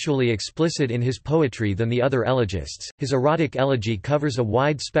sexually explicit in his poetry than the other elegists. His erotic elegy covers a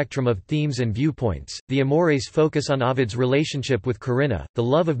wide spectrum of themes and viewpoints. The Amores focus on Ovid's relationship with Corinna, the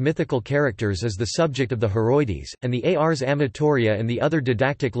love of mythical characters is the subject of the Heroides, and the Ars Amatoria and the other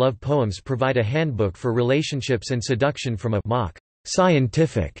didactic love poems provide a handbook for relationships and seduction from a mock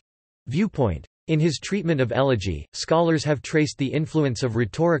scientific viewpoint. In his treatment of elegy, scholars have traced the influence of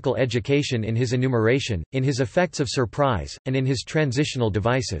rhetorical education in his enumeration, in his effects of surprise, and in his transitional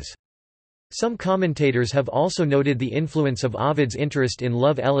devices. Some commentators have also noted the influence of Ovid's interest in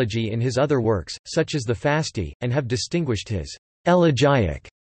love elegy in his other works, such as the Fasti, and have distinguished his elegiac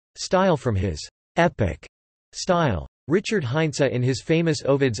style from his epic style. Richard Heinze in his famous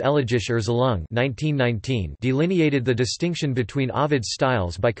Ovid's Elegische Erzählung 1919 delineated the distinction between Ovid's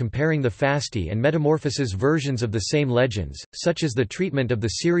styles by comparing the Fasti and Metamorphoses versions of the same legends, such as the treatment of the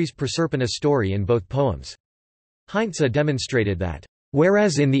series Proserpina story in both poems. Heinze demonstrated that,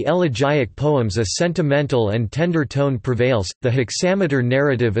 "Whereas in the elegiac poems a sentimental and tender tone prevails, the hexameter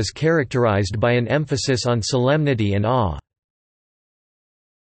narrative is characterized by an emphasis on solemnity and awe."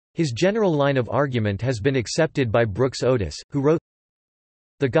 His general line of argument has been accepted by Brooks Otis, who wrote,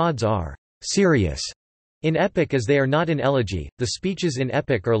 "The gods are serious in epic as they are not in elegy. The speeches in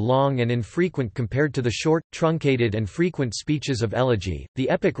epic are long and infrequent compared to the short, truncated and frequent speeches of elegy. The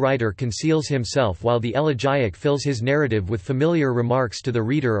epic writer conceals himself while the elegiac fills his narrative with familiar remarks to the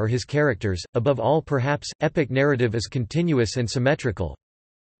reader or his characters. Above all perhaps, epic narrative is continuous and symmetrical,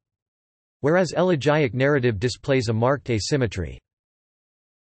 whereas elegiac narrative displays a marked asymmetry."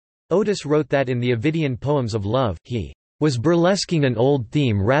 Otis wrote that in the Ovidian poems of love, he was burlesquing an old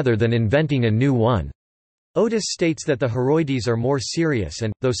theme rather than inventing a new one. Otis states that the Heroides are more serious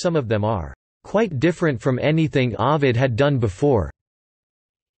and, though some of them are quite different from anything Ovid had done before,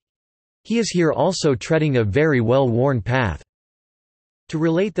 he is here also treading a very well-worn path. To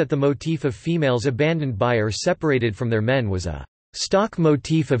relate that the motif of females abandoned by or separated from their men was a stock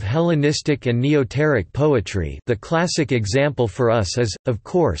motif of Hellenistic and Neoteric poetry. The classic example for us is, of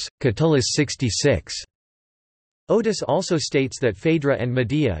course, Catullus 66. Otis also states that Phaedra and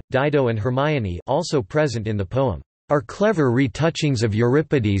Medea, Dido and Hermione, also present in the poem, are clever retouchings of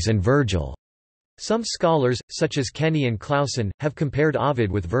Euripides and Virgil. Some scholars, such as Kenny and Clausen, have compared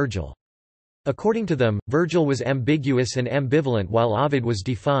Ovid with Virgil. According to them, Virgil was ambiguous and ambivalent while Ovid was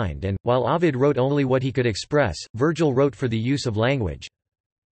defined and, while Ovid wrote only what he could express, Virgil wrote for the use of language.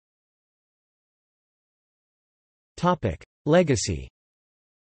 Legacy.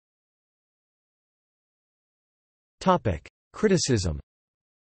 Criticism.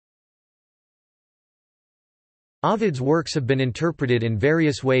 Ovid's works have been interpreted in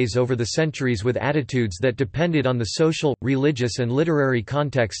various ways over the centuries with attitudes that depended on the social, religious and literary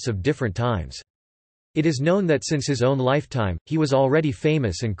contexts of different times. It is known that since his own lifetime, he was already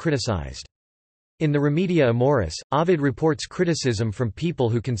famous and criticized. In the Remedia Amoris, Ovid reports criticism from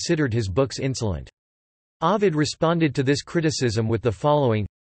people who considered his books insolent. Ovid responded to this criticism with the following: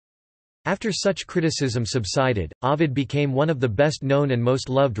 After such criticism subsided, Ovid became one of the best known and most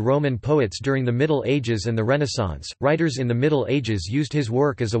loved Roman poets during the Middle Ages and the Renaissance. Writers in the Middle Ages used his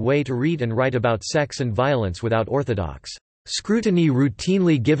work as a way to read and write about sex and violence without orthodox scrutiny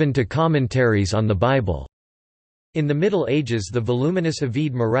routinely given to commentaries on the Bible. In the Middle Ages, the voluminous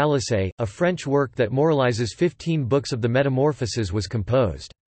Ovid Moralisae, a French work that moralizes 15 books of the Metamorphoses, was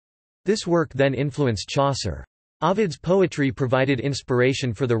composed. This work then influenced Chaucer. Ovid's poetry provided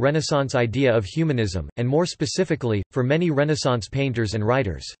inspiration for the Renaissance idea of humanism, and more specifically, for many Renaissance painters and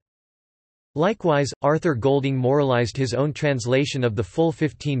writers. Likewise, Arthur Golding moralized his own translation of the full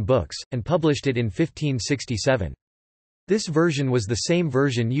 15 books, and published it in 1567. This version was the same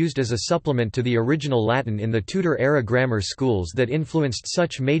version used as a supplement to the original Latin in the Tudor-era grammar schools that influenced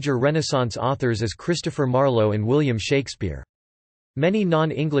such major Renaissance authors as Christopher Marlowe and William Shakespeare. Many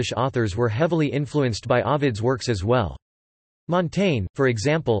non-English authors were heavily influenced by Ovid's works as well. Montaigne, for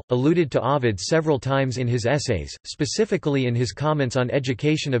example, alluded to Ovid several times in his essays, specifically in his comments on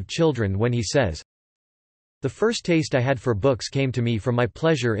education of children when he says, "The first taste I had for books came to me from my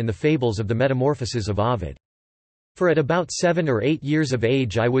pleasure in the fables of the Metamorphoses of Ovid." For at about 7 or 8 years of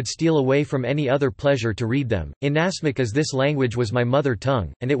age I would steal away from any other pleasure to read them, inasmuch as this language was my mother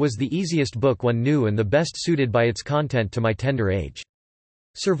tongue, and it was the easiest book one knew and the best suited by its content to my tender age."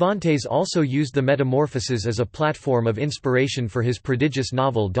 Cervantes also used the Metamorphoses as a platform of inspiration for his prodigious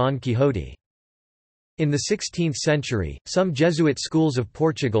novel Don Quixote. In the 16th century, some Jesuit schools of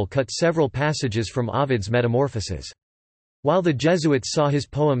Portugal cut several passages from Ovid's Metamorphoses. While the Jesuits saw his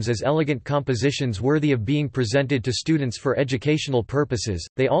poems as elegant compositions worthy of being presented to students for educational purposes,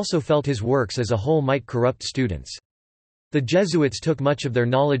 they also felt his works as a whole might corrupt students. The Jesuits took much of their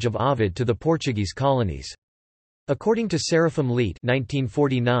knowledge of Ovid to the Portuguese colonies. According to Seraphim Leite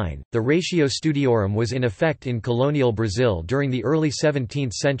 1949, the ratio studiorum was in effect in colonial Brazil during the early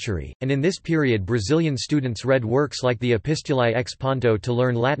 17th century, and in this period Brazilian students read works like the Epistulae ex Ponto to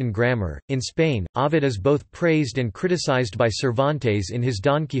learn Latin grammar. In Spain, Ovid is both praised and criticized by Cervantes in his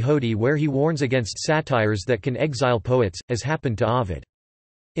Don Quixote, where he warns against satires that can exile poets, as happened to Ovid.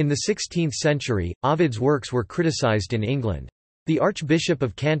 In the 16th century, Ovid's works were criticized in England. The Archbishop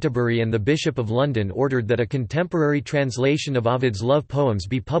of Canterbury and the Bishop of London ordered that a contemporary translation of Ovid's love poems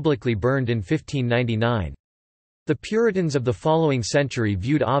be publicly burned in 1599. The Puritans of the following century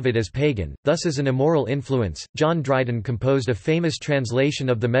viewed Ovid as pagan, thus as an immoral influence. John Dryden composed a famous translation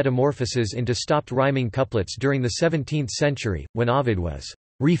of the Metamorphoses into stopped rhyming couplets during the 17th century, when Ovid was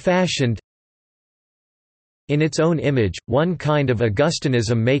refashioned in its own image, one kind of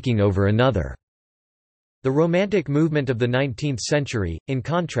Augustinism making over another. The Romantic movement of the 19th century, in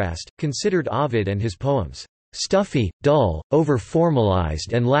contrast, considered Ovid and his poems stuffy, dull,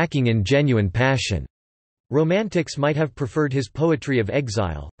 over-formalized and lacking in genuine passion. Romantics might have preferred his poetry of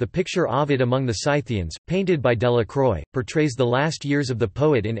exile. The picture Ovid among the Scythians, painted by Delacroix, portrays the last years of the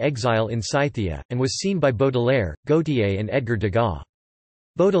poet in exile in Scythia, and was seen by Baudelaire, Gautier and Edgar Degas.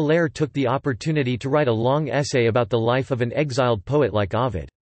 Baudelaire took the opportunity to write a long essay about the life of an exiled poet like Ovid.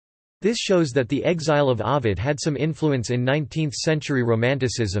 This shows that the exile of Ovid had some influence in 19th-century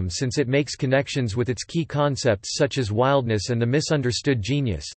Romanticism, since it makes connections with its key concepts such as wildness and the misunderstood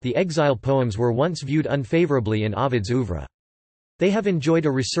genius. The exile poems were once viewed unfavorably in Ovid's oeuvre. They have enjoyed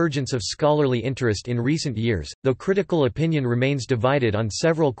a resurgence of scholarly interest in recent years, though critical opinion remains divided on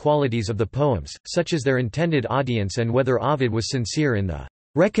several qualities of the poems, such as their intended audience and whether Ovid was sincere in the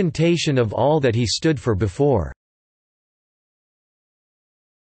recantation of all that he stood for before.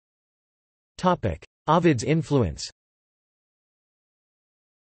 Ovid's influence.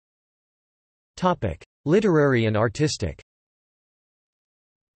 Literary and artistic.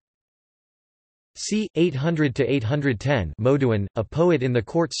 c. 800–810 Moduin, a poet in the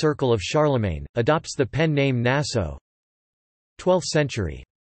court circle of Charlemagne, adopts the pen name Naso. 12th century.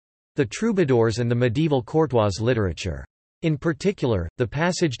 The troubadours and the medieval courtois literature. In particular, the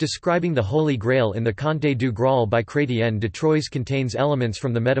passage describing the Holy Grail in the Conte du Graal by Chrétien de Troyes contains elements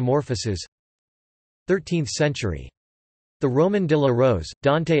from the Metamorphoses. 13th century. The Roman de la Rose,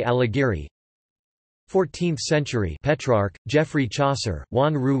 Dante Alighieri. 14th century. Petrarch, Geoffrey Chaucer,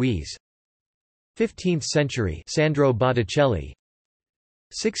 Juan Ruiz. 15th century. Sandro Botticelli.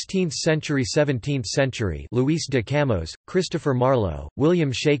 16th century. 17th century. Luis de Camões, Christopher Marlowe,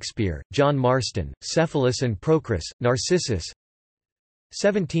 William Shakespeare, John Marston, Cephalus and Procris, Narcissus.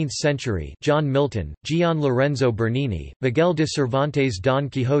 17th century. John Milton, Gian Lorenzo Bernini, Miguel de Cervantes Don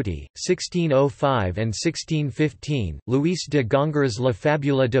Quixote, 1605 and 1615, Luis de Góngора's La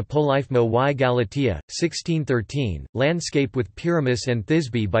Fábula de Polifemo y Galatea, 1613, Landscape with Pyramus and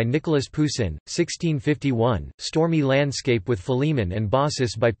Thisbe by Nicolas Poussin, 1651, Stormy Landscape with Philemon and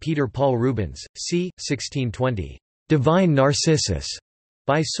Baucis by Peter Paul Rubens, c. 1620, Divine Narcissus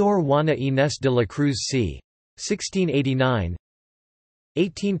by Sor Juana Inés de la Cruz c. 1689.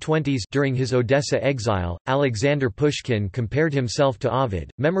 1820s. During his Odessa exile, Alexander Pushkin compared himself to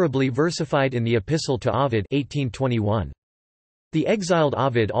Ovid, memorably versified in the Epistle to Ovid 1821. The exiled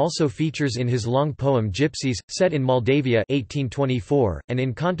Ovid also features in his long poem Gypsies, set in Moldavia 1824, and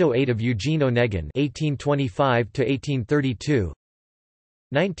in Canto 8 of Eugene Onegin 1825–1832.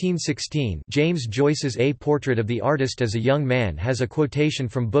 1916. James Joyce's A Portrait of the Artist as a Young Man has a quotation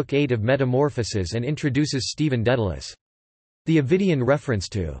from Book 8 of Metamorphoses and introduces Stephen Dedalus. The Ovidian reference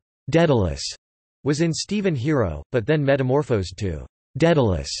to Daedalus was in Stephen Hero, but then metamorphosed to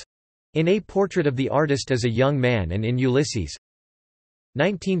Daedalus in A Portrait of the Artist as a Young Man and in Ulysses.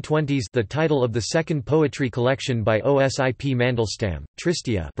 1920s. The title of the second poetry collection by Osip Mandelstam,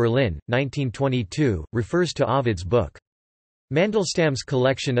 Tristia, Berlin, 1922, refers to Ovid's book. Mandelstam's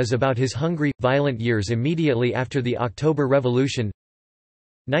collection is about his hungry, violent years immediately after the October Revolution.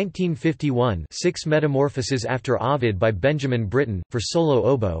 1951 Six Metamorphoses after Ovid by Benjamin Britten, for solo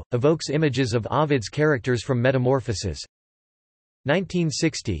oboe, evokes images of Ovid's characters from Metamorphoses.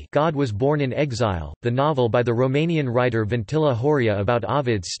 1960 God Was Born in Exile, the novel by the Romanian writer Vintila Horia about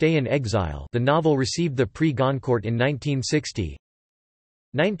Ovid's stay in exile. The novel received the Prix Goncourt in 1960.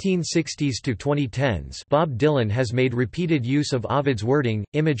 1960s to 2010s Bob Dylan has made repeated use of Ovid's wording,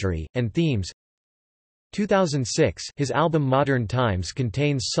 imagery, and themes. 2006 his album Modern Times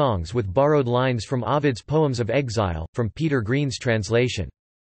contains songs with borrowed lines from Ovid's Poems of Exile, from Peter Green's translation.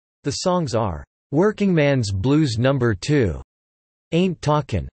 The songs are, "Working Man's Blues No. 2", "Ain't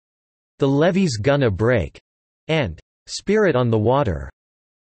Talkin'", "The Levee's Gonna Break", and "Spirit on the Water".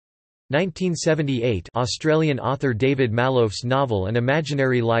 1978 Australian author David Malouf's novel An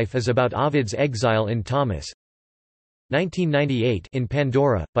Imaginary Life is about Ovid's exile in Thomas. 1998 In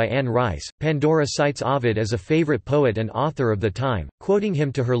Pandora, by Anne Rice, Pandora cites Ovid as a favourite poet and author of the time, quoting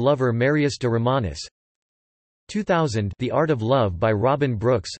him to her lover Marius de Romanis. 2000 The Art of Love by Robin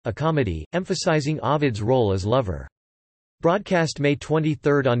Brooks, a comedy, emphasising Ovid's role as lover. Broadcast May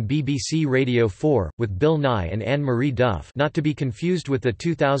 23 on BBC Radio 4, with Bill Nye and Anne-Marie Duff, not to be confused with the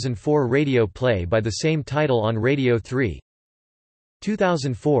 2004 radio play by the same title on Radio 3.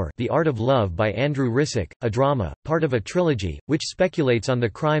 2004 The Art of Love by Andrew Rissick, a drama, part of a trilogy, which speculates on the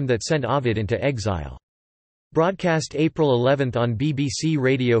crime that sent Ovid into exile. Broadcast April 11 on BBC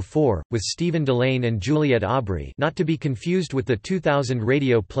Radio 4, with Stephen Delane and Juliette Aubry, not to be confused with the 2000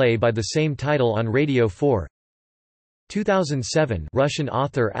 radio play by the same title on Radio 4. 2007 Russian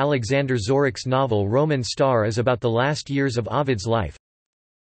author Alexander Zorik's novel Roman Star is about the last years of Ovid's life.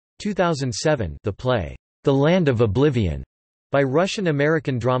 2007 The play, The Land of Oblivion, by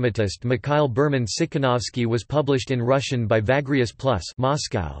Russian-American dramatist Mikhail Berman-Sikhanovsky was published in Russian by Vagrius Plus,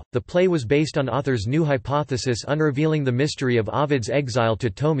 Moscow. The play was based on author's new hypothesis unrevealing the mystery of Ovid's exile to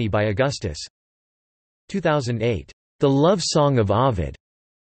Tomi by Augustus. 2008 The Love Song of Ovid,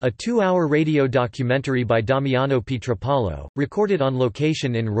 a 2-hour radio documentary by Damiano Pietropalo, recorded on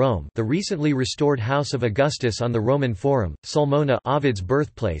location in Rome, the recently restored house of Augustus on the Roman Forum, Sulmona, Ovid's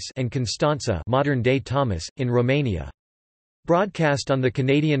birthplace, and Constanța, modern-day Thomas, in Romania. Broadcast on the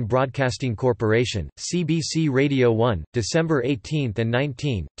Canadian Broadcasting Corporation, CBC Radio 1, December 18 and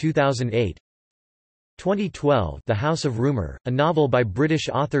 19, 2008. 2012 The House of Rumour, a novel by British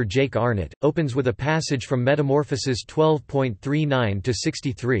author Jake Arnott, opens with a passage from Metamorphoses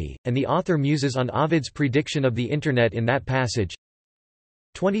 12.39-63, and the author muses on Ovid's prediction of the Internet in that passage.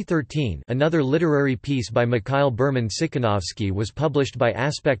 2013 Another literary piece by Mikhail Berman-Sikhanovsky was published by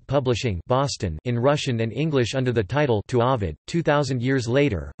Aspect Publishing, Boston, in Russian and English under the title To Ovid, 2000 Years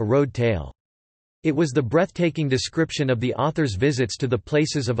Later, A Road Tale. It was the breathtaking description of the author's visits to the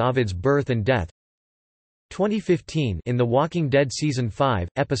places of Ovid's birth and death. 2015 In The Walking Dead Season 5,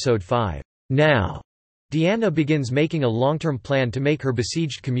 Episode 5, Now, Deanna begins making a long-term plan to make her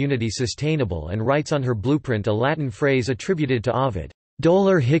besieged community sustainable and writes on her blueprint a Latin phrase attributed to Ovid.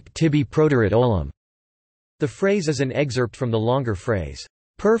 Dolor hic tibi proterit olim. The phrase is an excerpt from the longer phrase,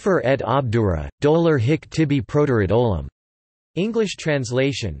 Perfer et obdura, dolor hic tibi proterit olim. English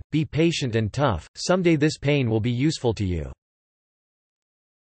translation, be patient and tough, someday this pain will be useful to you.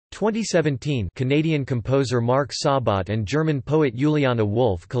 2017 Canadian composer Mark Sabat and German poet Juliana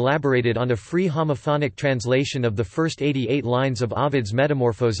Wolf collaborated on a free homophonic translation of the first 88 lines of Ovid's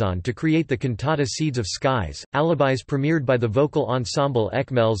Metamorphoson to create the cantata Seeds of Skies. Alibis premiered by the vocal ensemble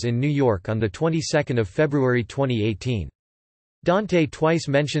Ekmels in New York on the 22nd of February 2018. Dante twice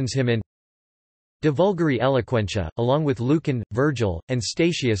mentions him in De Vulgari Eloquentia, along with Lucan, Virgil, and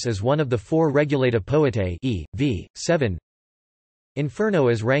Statius as one of the four Regulata Poetae e.v. 7. Inferno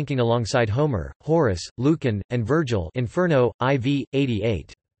is ranking alongside Homer, Horace, Lucan, and Virgil. Inferno, IV,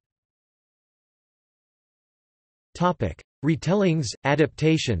 88. Topic: Retellings,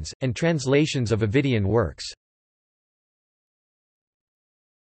 adaptations, and translations of Ovidian works.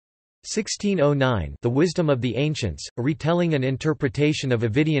 1609 The Wisdom of the Ancients, a retelling and interpretation of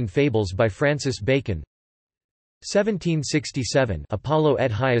Ovidian fables by Francis Bacon. 1767 Apollo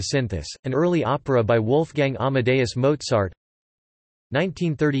et Hyacinthus, an early opera by Wolfgang Amadeus Mozart.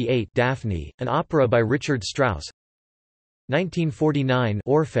 1938 Daphne, an opera by Richard Strauss. 1949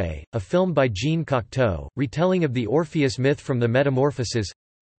 Orphée, a film by Jean Cocteau, retelling of the Orpheus myth from the Metamorphoses.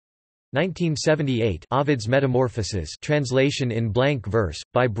 1978 Ovid's Metamorphoses, translation in blank verse,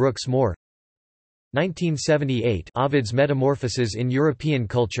 by Brooks Moore. 1978 Ovid's Metamorphoses in European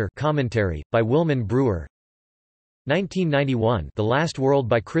Culture, commentary, by Wilman Brewer. 1991 The Last World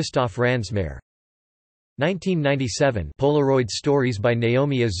by Christoph Ransmayr. 1997 Polaroid Stories by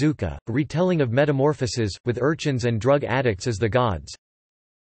Naomi Azuka, a retelling of Metamorphoses, with urchins and drug addicts as the gods.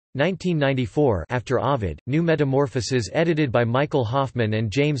 1994 After Ovid, New Metamorphoses edited by Michael Hoffman and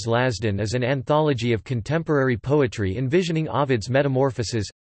James Lasden is an anthology of contemporary poetry envisioning Ovid's Metamorphoses.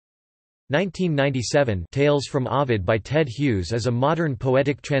 1997 Tales from Ovid by Ted Hughes is a modern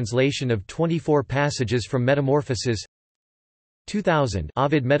poetic translation of 24 passages from Metamorphoses. 2000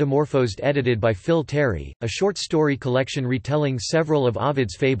 Ovid Metamorphosed edited by Phil Terry, a short story collection retelling several of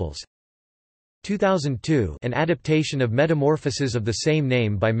Ovid's fables. 2002 An adaptation of Metamorphoses of the same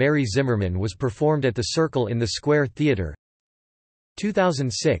name by Mary Zimmerman was performed at the Circle in the Square Theatre.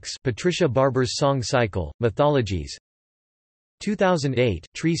 2006 Patricia Barber's song cycle, Mythologies. 2008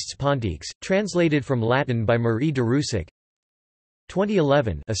 Tristes Pontiques, translated from Latin by Marie de Rusick.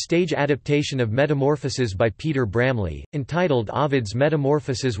 2011 A stage adaptation of Metamorphoses by Peter Bramley, entitled Ovid's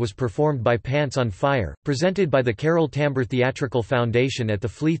Metamorphoses was performed by Pants on Fire, presented by the Carol Tambor Theatrical Foundation at the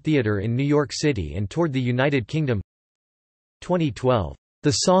Flea Theatre in New York City and toured the United Kingdom. 2012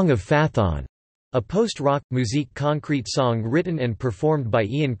 The Song of Phaethon, a post-rock, musique concrete song written and performed by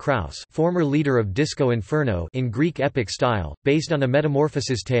Ian Krauss, former leader of Disco Inferno, in Greek epic style, based on a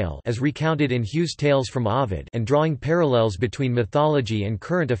metamorphosis tale as recounted in Hughes' Tales from Ovid and drawing parallels between mythology and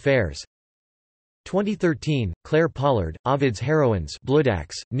current affairs. 2013 Claire Pollard, Ovid's Heroines,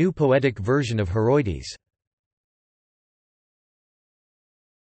 Bloodaxe, new poetic version of Heroides.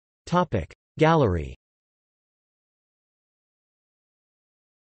 Topic Gallery.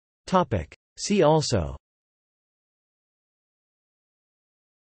 Topic See also.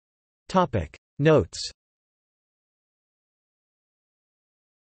 Topic Notes.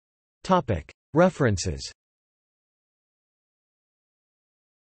 Topic References.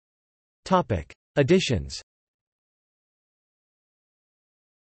 Topic Additions.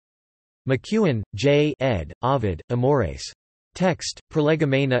 McEwen, J. ed., Ovid, Amores. Text,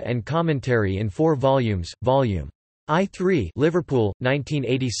 Prolegomena and commentary in 4 volumes, Vol. I3 Liverpool,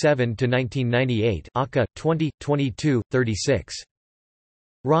 1987–1998 ACA, 20, 22, 36.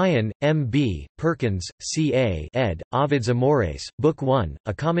 Ryan, M. B., Perkins, C. A. ed., Ovid's Amores, Book 1,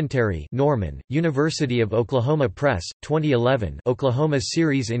 A Commentary Norman, University of Oklahoma Press, 2011 Oklahoma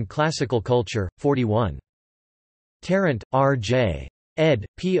Series in Classical Culture, 41. Tarrant, R. J. ed.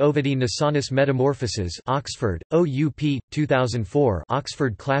 P. Ovidi Nassanis Metamorphoses Oxford, OUP, 2004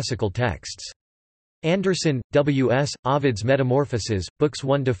 Oxford Classical Texts. Anderson, W. S., Ovid's Metamorphoses, Books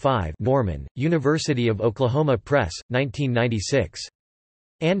 1–5 Norman, University of Oklahoma Press, 1996.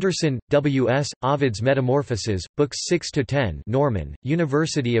 Anderson, W. S., Ovid's Metamorphoses, Books 6–10 Norman,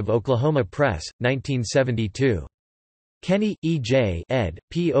 University of Oklahoma Press, 1972. Kenny, E. J. ed.,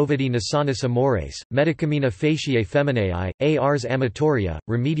 P. Ovidi Nassanis Amores, Metacomina Faciae Feminae, A. Ars Amatoria,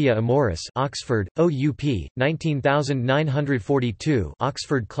 Remedia Amoris Oxford, OUP, 19942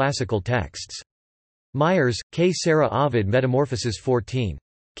 Oxford Classical Texts. Myers, K. Sarah Ovid Metamorphoses 14.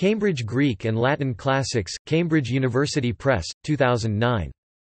 Cambridge Greek and Latin Classics, Cambridge University Press, 2009.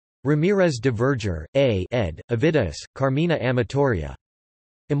 Ramirez de Verger, A. ed., Ovidius, Carmina Amatoria.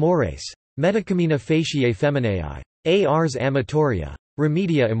 Amores. Metacomina Faciae Feminae. A. Ars Amatoria.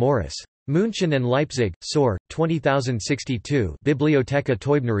 Remedia Amoris. München and Leipzig, Sohr, 20062 Bibliotheca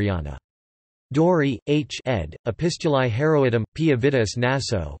Teubneriana. Dorey, H. ed., Epistulae Heroidum, P. Ovidius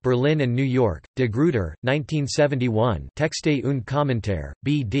Naso Berlin and New York, De Gruyter, 1971 Texte und Kommentar,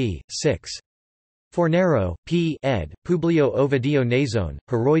 B. D. 6. Fornero, P. ed., Publio Ovidio Nazone,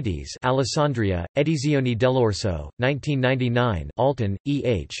 Heroides Alessandria, Edizioni dell'Orso, 1999 Alton, E.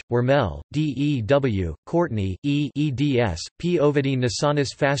 H., Wermel, D. E. W., Courtney, E. eds., P. Ovidi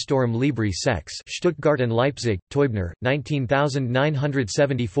Nassanis Fastorum Libri Sex Stuttgart and Leipzig, Teubner,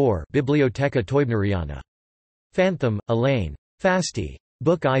 19974 Bibliotheca Teubneriana. Fantham, Elaine. Fasti.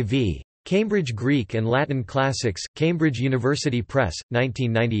 Book IV. Cambridge Greek and Latin Classics, Cambridge University Press,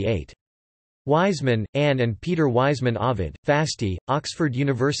 1998. Wiseman, Anne and Peter Wiseman Ovid, Fasti, Oxford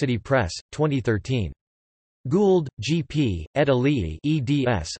University Press, 2013. Gould, G. P., ed. Alii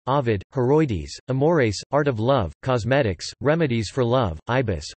eds., Ovid, Heroides, Amores, Art of Love, Cosmetics, Remedies for Love,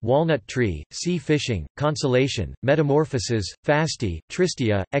 Ibis, Walnut Tree, Sea Fishing, Consolation, Metamorphoses, Fasti,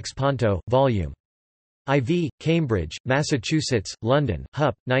 Tristia, Exponto, Vol. IV, Cambridge, Massachusetts, London,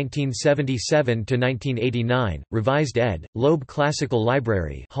 Hupp, 1977–1989, Revised ed., Loeb Classical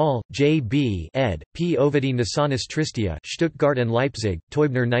Library Hall, J. B. ed., P. Ovidi Nassanis Tristia Stuttgart and Leipzig,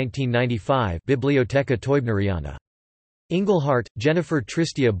 Teubner 1995 Bibliotheca Teubneriana. Engelhardt, Jennifer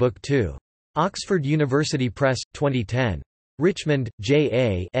Tristia Book 2. Oxford University Press, 2010. Richmond, J.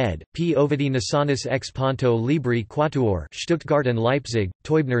 A. ed., P. Ovidi Nassanis Exponto Libri Quatuor Stuttgart and Leipzig,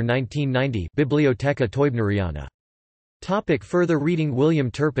 Teubner 1990 Bibliotheca Teubneriana. Further reading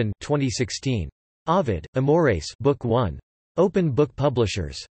William Turpin 2016. Ovid, Amores Book 1. Open Book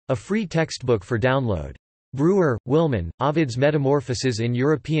Publishers. A free textbook for download. Brewer, Wilman, Ovid's Metamorphoses in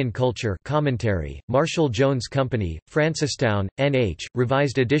European Culture Commentary, Marshall Jones Company, Francistown, N.H.,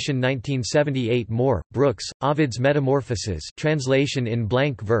 Revised edition 1978. Moore, Brooks, Ovid's Metamorphoses translation in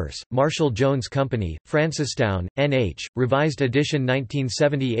blank verse, Marshall Jones Company, Francistown, N.H., Revised edition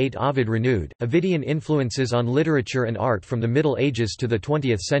 1978. Ovid renewed, Ovidian influences on literature and art from the Middle Ages to the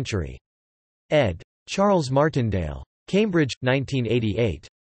 20th century. Ed. Charles Martindale. Cambridge, 1988.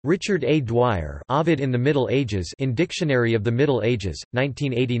 Richard A. Dwyer, Ovid in the Middle Ages in Dictionary of the Middle Ages,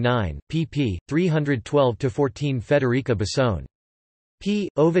 1989, pp. 312–14. Federica Bassone. P.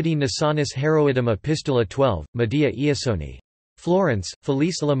 Ovidi Nassanis Heroidum Epistola 12, Medea Iasoni. Florence,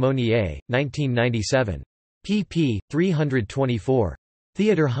 Felice Le Monnier, 1997. pp. 324.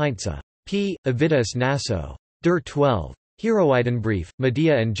 Theodor Heinze. P. Ovidius Naso. Der 12. Heroidenbrief,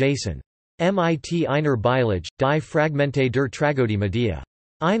 Medea and Jason. MIT Einer Beilage, die Fragmente der Tragödie Medea.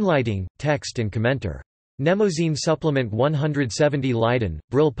 Einleitung, Text and Commentar. Mnemosyne Supplement 170 Leiden,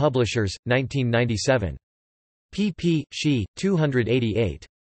 Brill Publishers, 1997. pp. She, 288.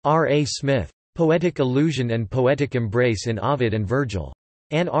 R. A. Smith. Poetic Illusion and Poetic Embrace in Ovid and Virgil.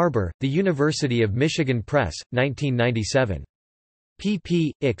 Ann Arbor, The University of Michigan Press, 1997.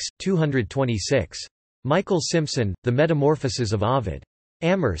 pp. Ix. 226. Michael Simpson, The Metamorphoses of Ovid.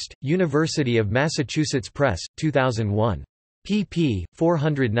 Amherst, University of Massachusetts Press, 2001. pp.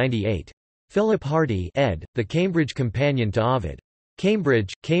 498. Philip Hardy ed., The Cambridge Companion to Ovid.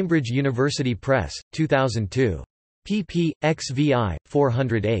 Cambridge, Cambridge University Press, 2002. pp. xvi.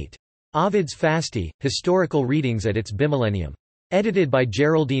 408. Ovid's Fasti, Historical Readings at its Bimillennium. Edited by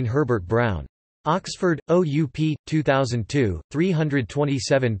Geraldine Herbert Brown. Oxford, OUP, 2002,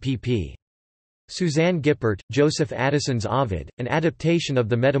 327 pp. Suzanne Gippert, Joseph Addison's Ovid, an adaptation of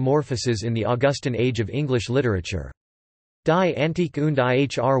the Metamorphoses in the Augustan Age of English Literature. Die Antike und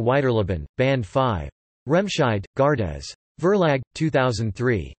ihr Weiterleben, Band 5. Remscheid, Gardes. Verlag,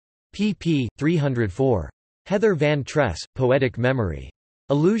 2003. pp. 304. Heather Van Tress, Poetic Memory.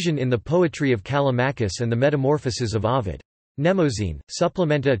 Allusion in the Poetry of Callimachus and the Metamorphoses of Ovid. Mnemosyne,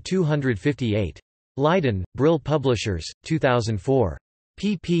 Supplementa 258. Leiden, Brill Publishers, 2004.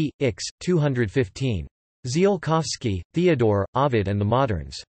 pp. Ix. 215. Ziolkowski, Theodore, Ovid and the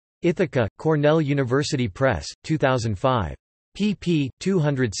Moderns. Ithaca, Cornell University Press, 2005. pp.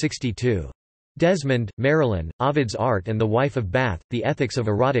 262. Desmond, Marilyn, Ovid's Art and the Wife of Bath, The Ethics of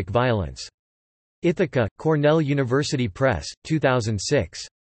Erotic Violence. Ithaca, Cornell University Press, 2006.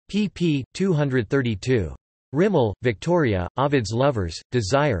 pp. 232. Rimmel, Victoria, Ovid's Lovers,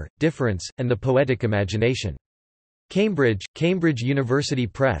 Desire, Difference, and the Poetic Imagination. Cambridge, Cambridge University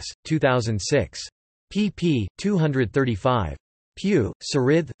Press, 2006. pp. 235. Pugh,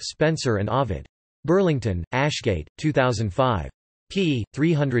 Sarith, Spencer and Ovid. Burlington, Ashgate, 2005. p.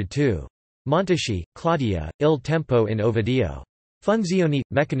 302. Monteschi, Claudia, Il tempo in Ovidio. Funzioni,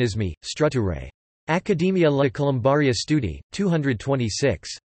 Meccanismi, Strutture. Accademia La Colombaria Studi, 226.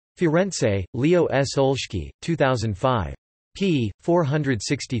 Firenze, Leo S. Olszki, 2005. p.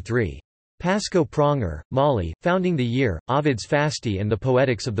 463. Pasco Pronger, Molly, Founding the Year, Ovid's Fasti and the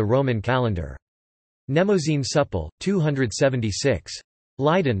Poetics of the Roman Calendar. Mnemosyne Supple, 276.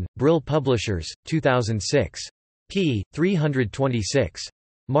 Leiden, Brill Publishers, 2006. p. 326.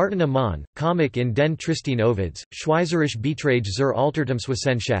 Martin Amann, Comic in den Tristin Ovids, Schweizerisch Beiträge zur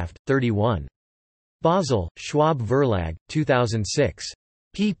Altertumswissenschaft, 31. Basel, Schwab Verlag, 2006.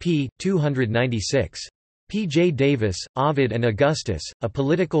 pp. 296. P. J. Davis, Ovid and Augustus, A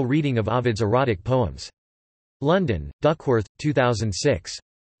Political Reading of Ovid's Erotic Poems. London, Duckworth, 2006.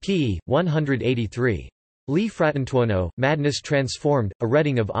 p. 183. Lee Frattantuono, Madness Transformed, A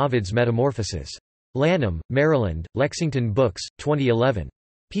Reading of Ovid's Metamorphoses. Lanham, Maryland, Lexington Books, 2011.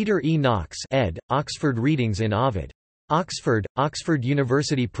 Peter E. Knox ed., Oxford Readings in Ovid. Oxford, Oxford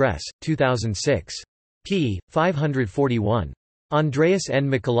University Press, 2006. p. 541. Andreas N.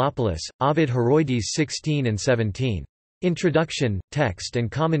 Michaelopoulos, Ovid Heroides 16 and 17. Introduction, Text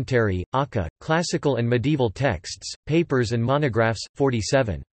and Commentary, Aka, Classical and Medieval Texts, Papers and Monographs,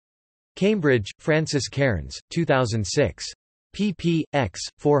 47. Cambridge, Francis Cairns, 2006. pp. X.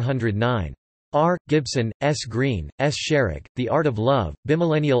 409. R. Gibson, S. Green, S. Sherrick, The Art of Love,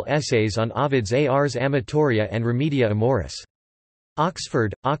 Bimillennial Essays on Ovid's Ars Amatoria and Remedia Amoris.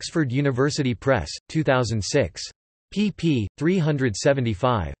 Oxford, Oxford University Press, 2006. pp.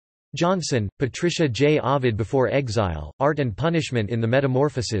 375. Johnson, Patricia J. Ovid Before Exile, Art and Punishment in the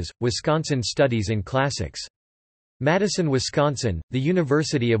Metamorphoses, Wisconsin Studies in Classics. Madison, Wisconsin, The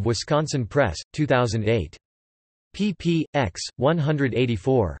University of Wisconsin Press, 2008. pp. X.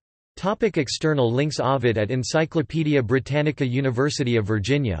 184. External links. Ovid at Encyclopædia Britannica, University of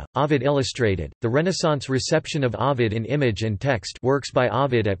Virginia, Ovid Illustrated, the Renaissance reception of Ovid in image and text, works by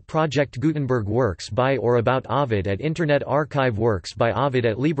Ovid at Project Gutenberg, works by or about Ovid at Internet Archive, works by Ovid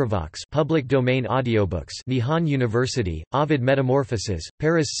at LibriVox, public domain audiobooks, Nihon University, Ovid Metamorphoses,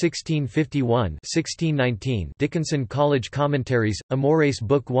 Paris 1651-1619, Dickinson College Commentaries, Amores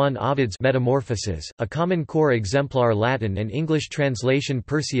Book 1, Ovid's Metamorphoses, a Common Core exemplar, Latin and English translation,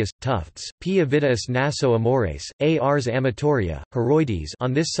 Perseus, Tufts, P. Avidius Naso Amores, A. Ars Amatoria, Heroides,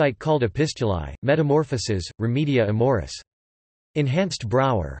 on this site called Epistulae, Metamorphoses, Remedia Amoris. Enhanced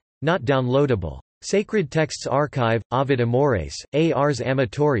Brouwer. Not downloadable. Sacred Texts Archive, Ovid Amores, A. Ars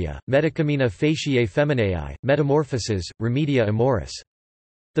Amatoria, Metacamina Faciae Feminae, Metamorphoses, Remedia Amoris.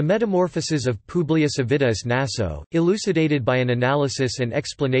 The Metamorphoses of Publius Avidius Naso, elucidated by an analysis and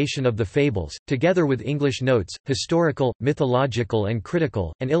explanation of the fables, together with English notes, historical, mythological and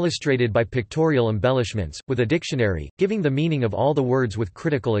critical, and illustrated by pictorial embellishments, with a dictionary, giving the meaning of all the words with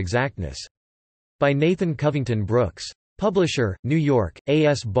critical exactness. By Nathan Covington Brooks. Publisher, New York, A.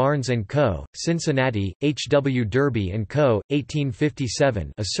 S. Barnes & Co., Cincinnati, H. W. Derby & Co.,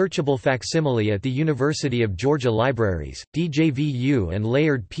 1857, a searchable facsimile at the University of Georgia Libraries, DJVU and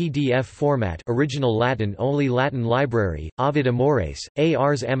layered PDF format, original Latin only, Latin Library, Ovid Amores, A.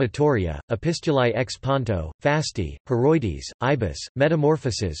 Ars Amatoria, Epistulae ex Ponto, Fasti, Heroides, Ibis,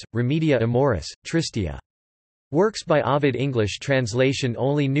 Metamorphoses, Remedia Amoris, Tristia. Works by Ovid, English translation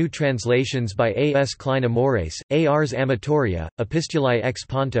only, new translations by A. S. Klein Amores, A. Ars Amatoria, Epistulae ex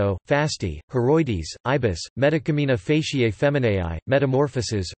Ponto, Fasti, Heroides, Ibis, Metacamina Faciae Feminae,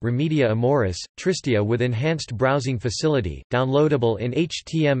 Metamorphoses, Remedia Amoris, Tristia, with enhanced browsing facility, downloadable in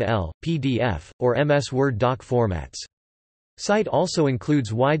HTML, PDF, or MS Word doc formats. Site also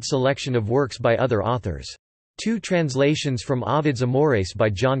includes wide selection of works by other authors. 2 translations from Ovid's Amores by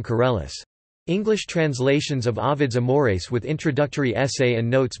John Carellis. English translations of Ovid's Amores with introductory essay and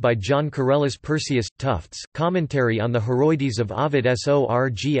notes by John Carellis. Perseus, Tufts, Commentary on the Heroides of Ovid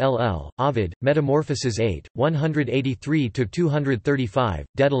Sorgll, Ovid, Metamorphoses 8, 183–235,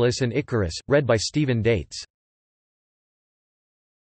 Daedalus and Icarus, read by Stephen Dates.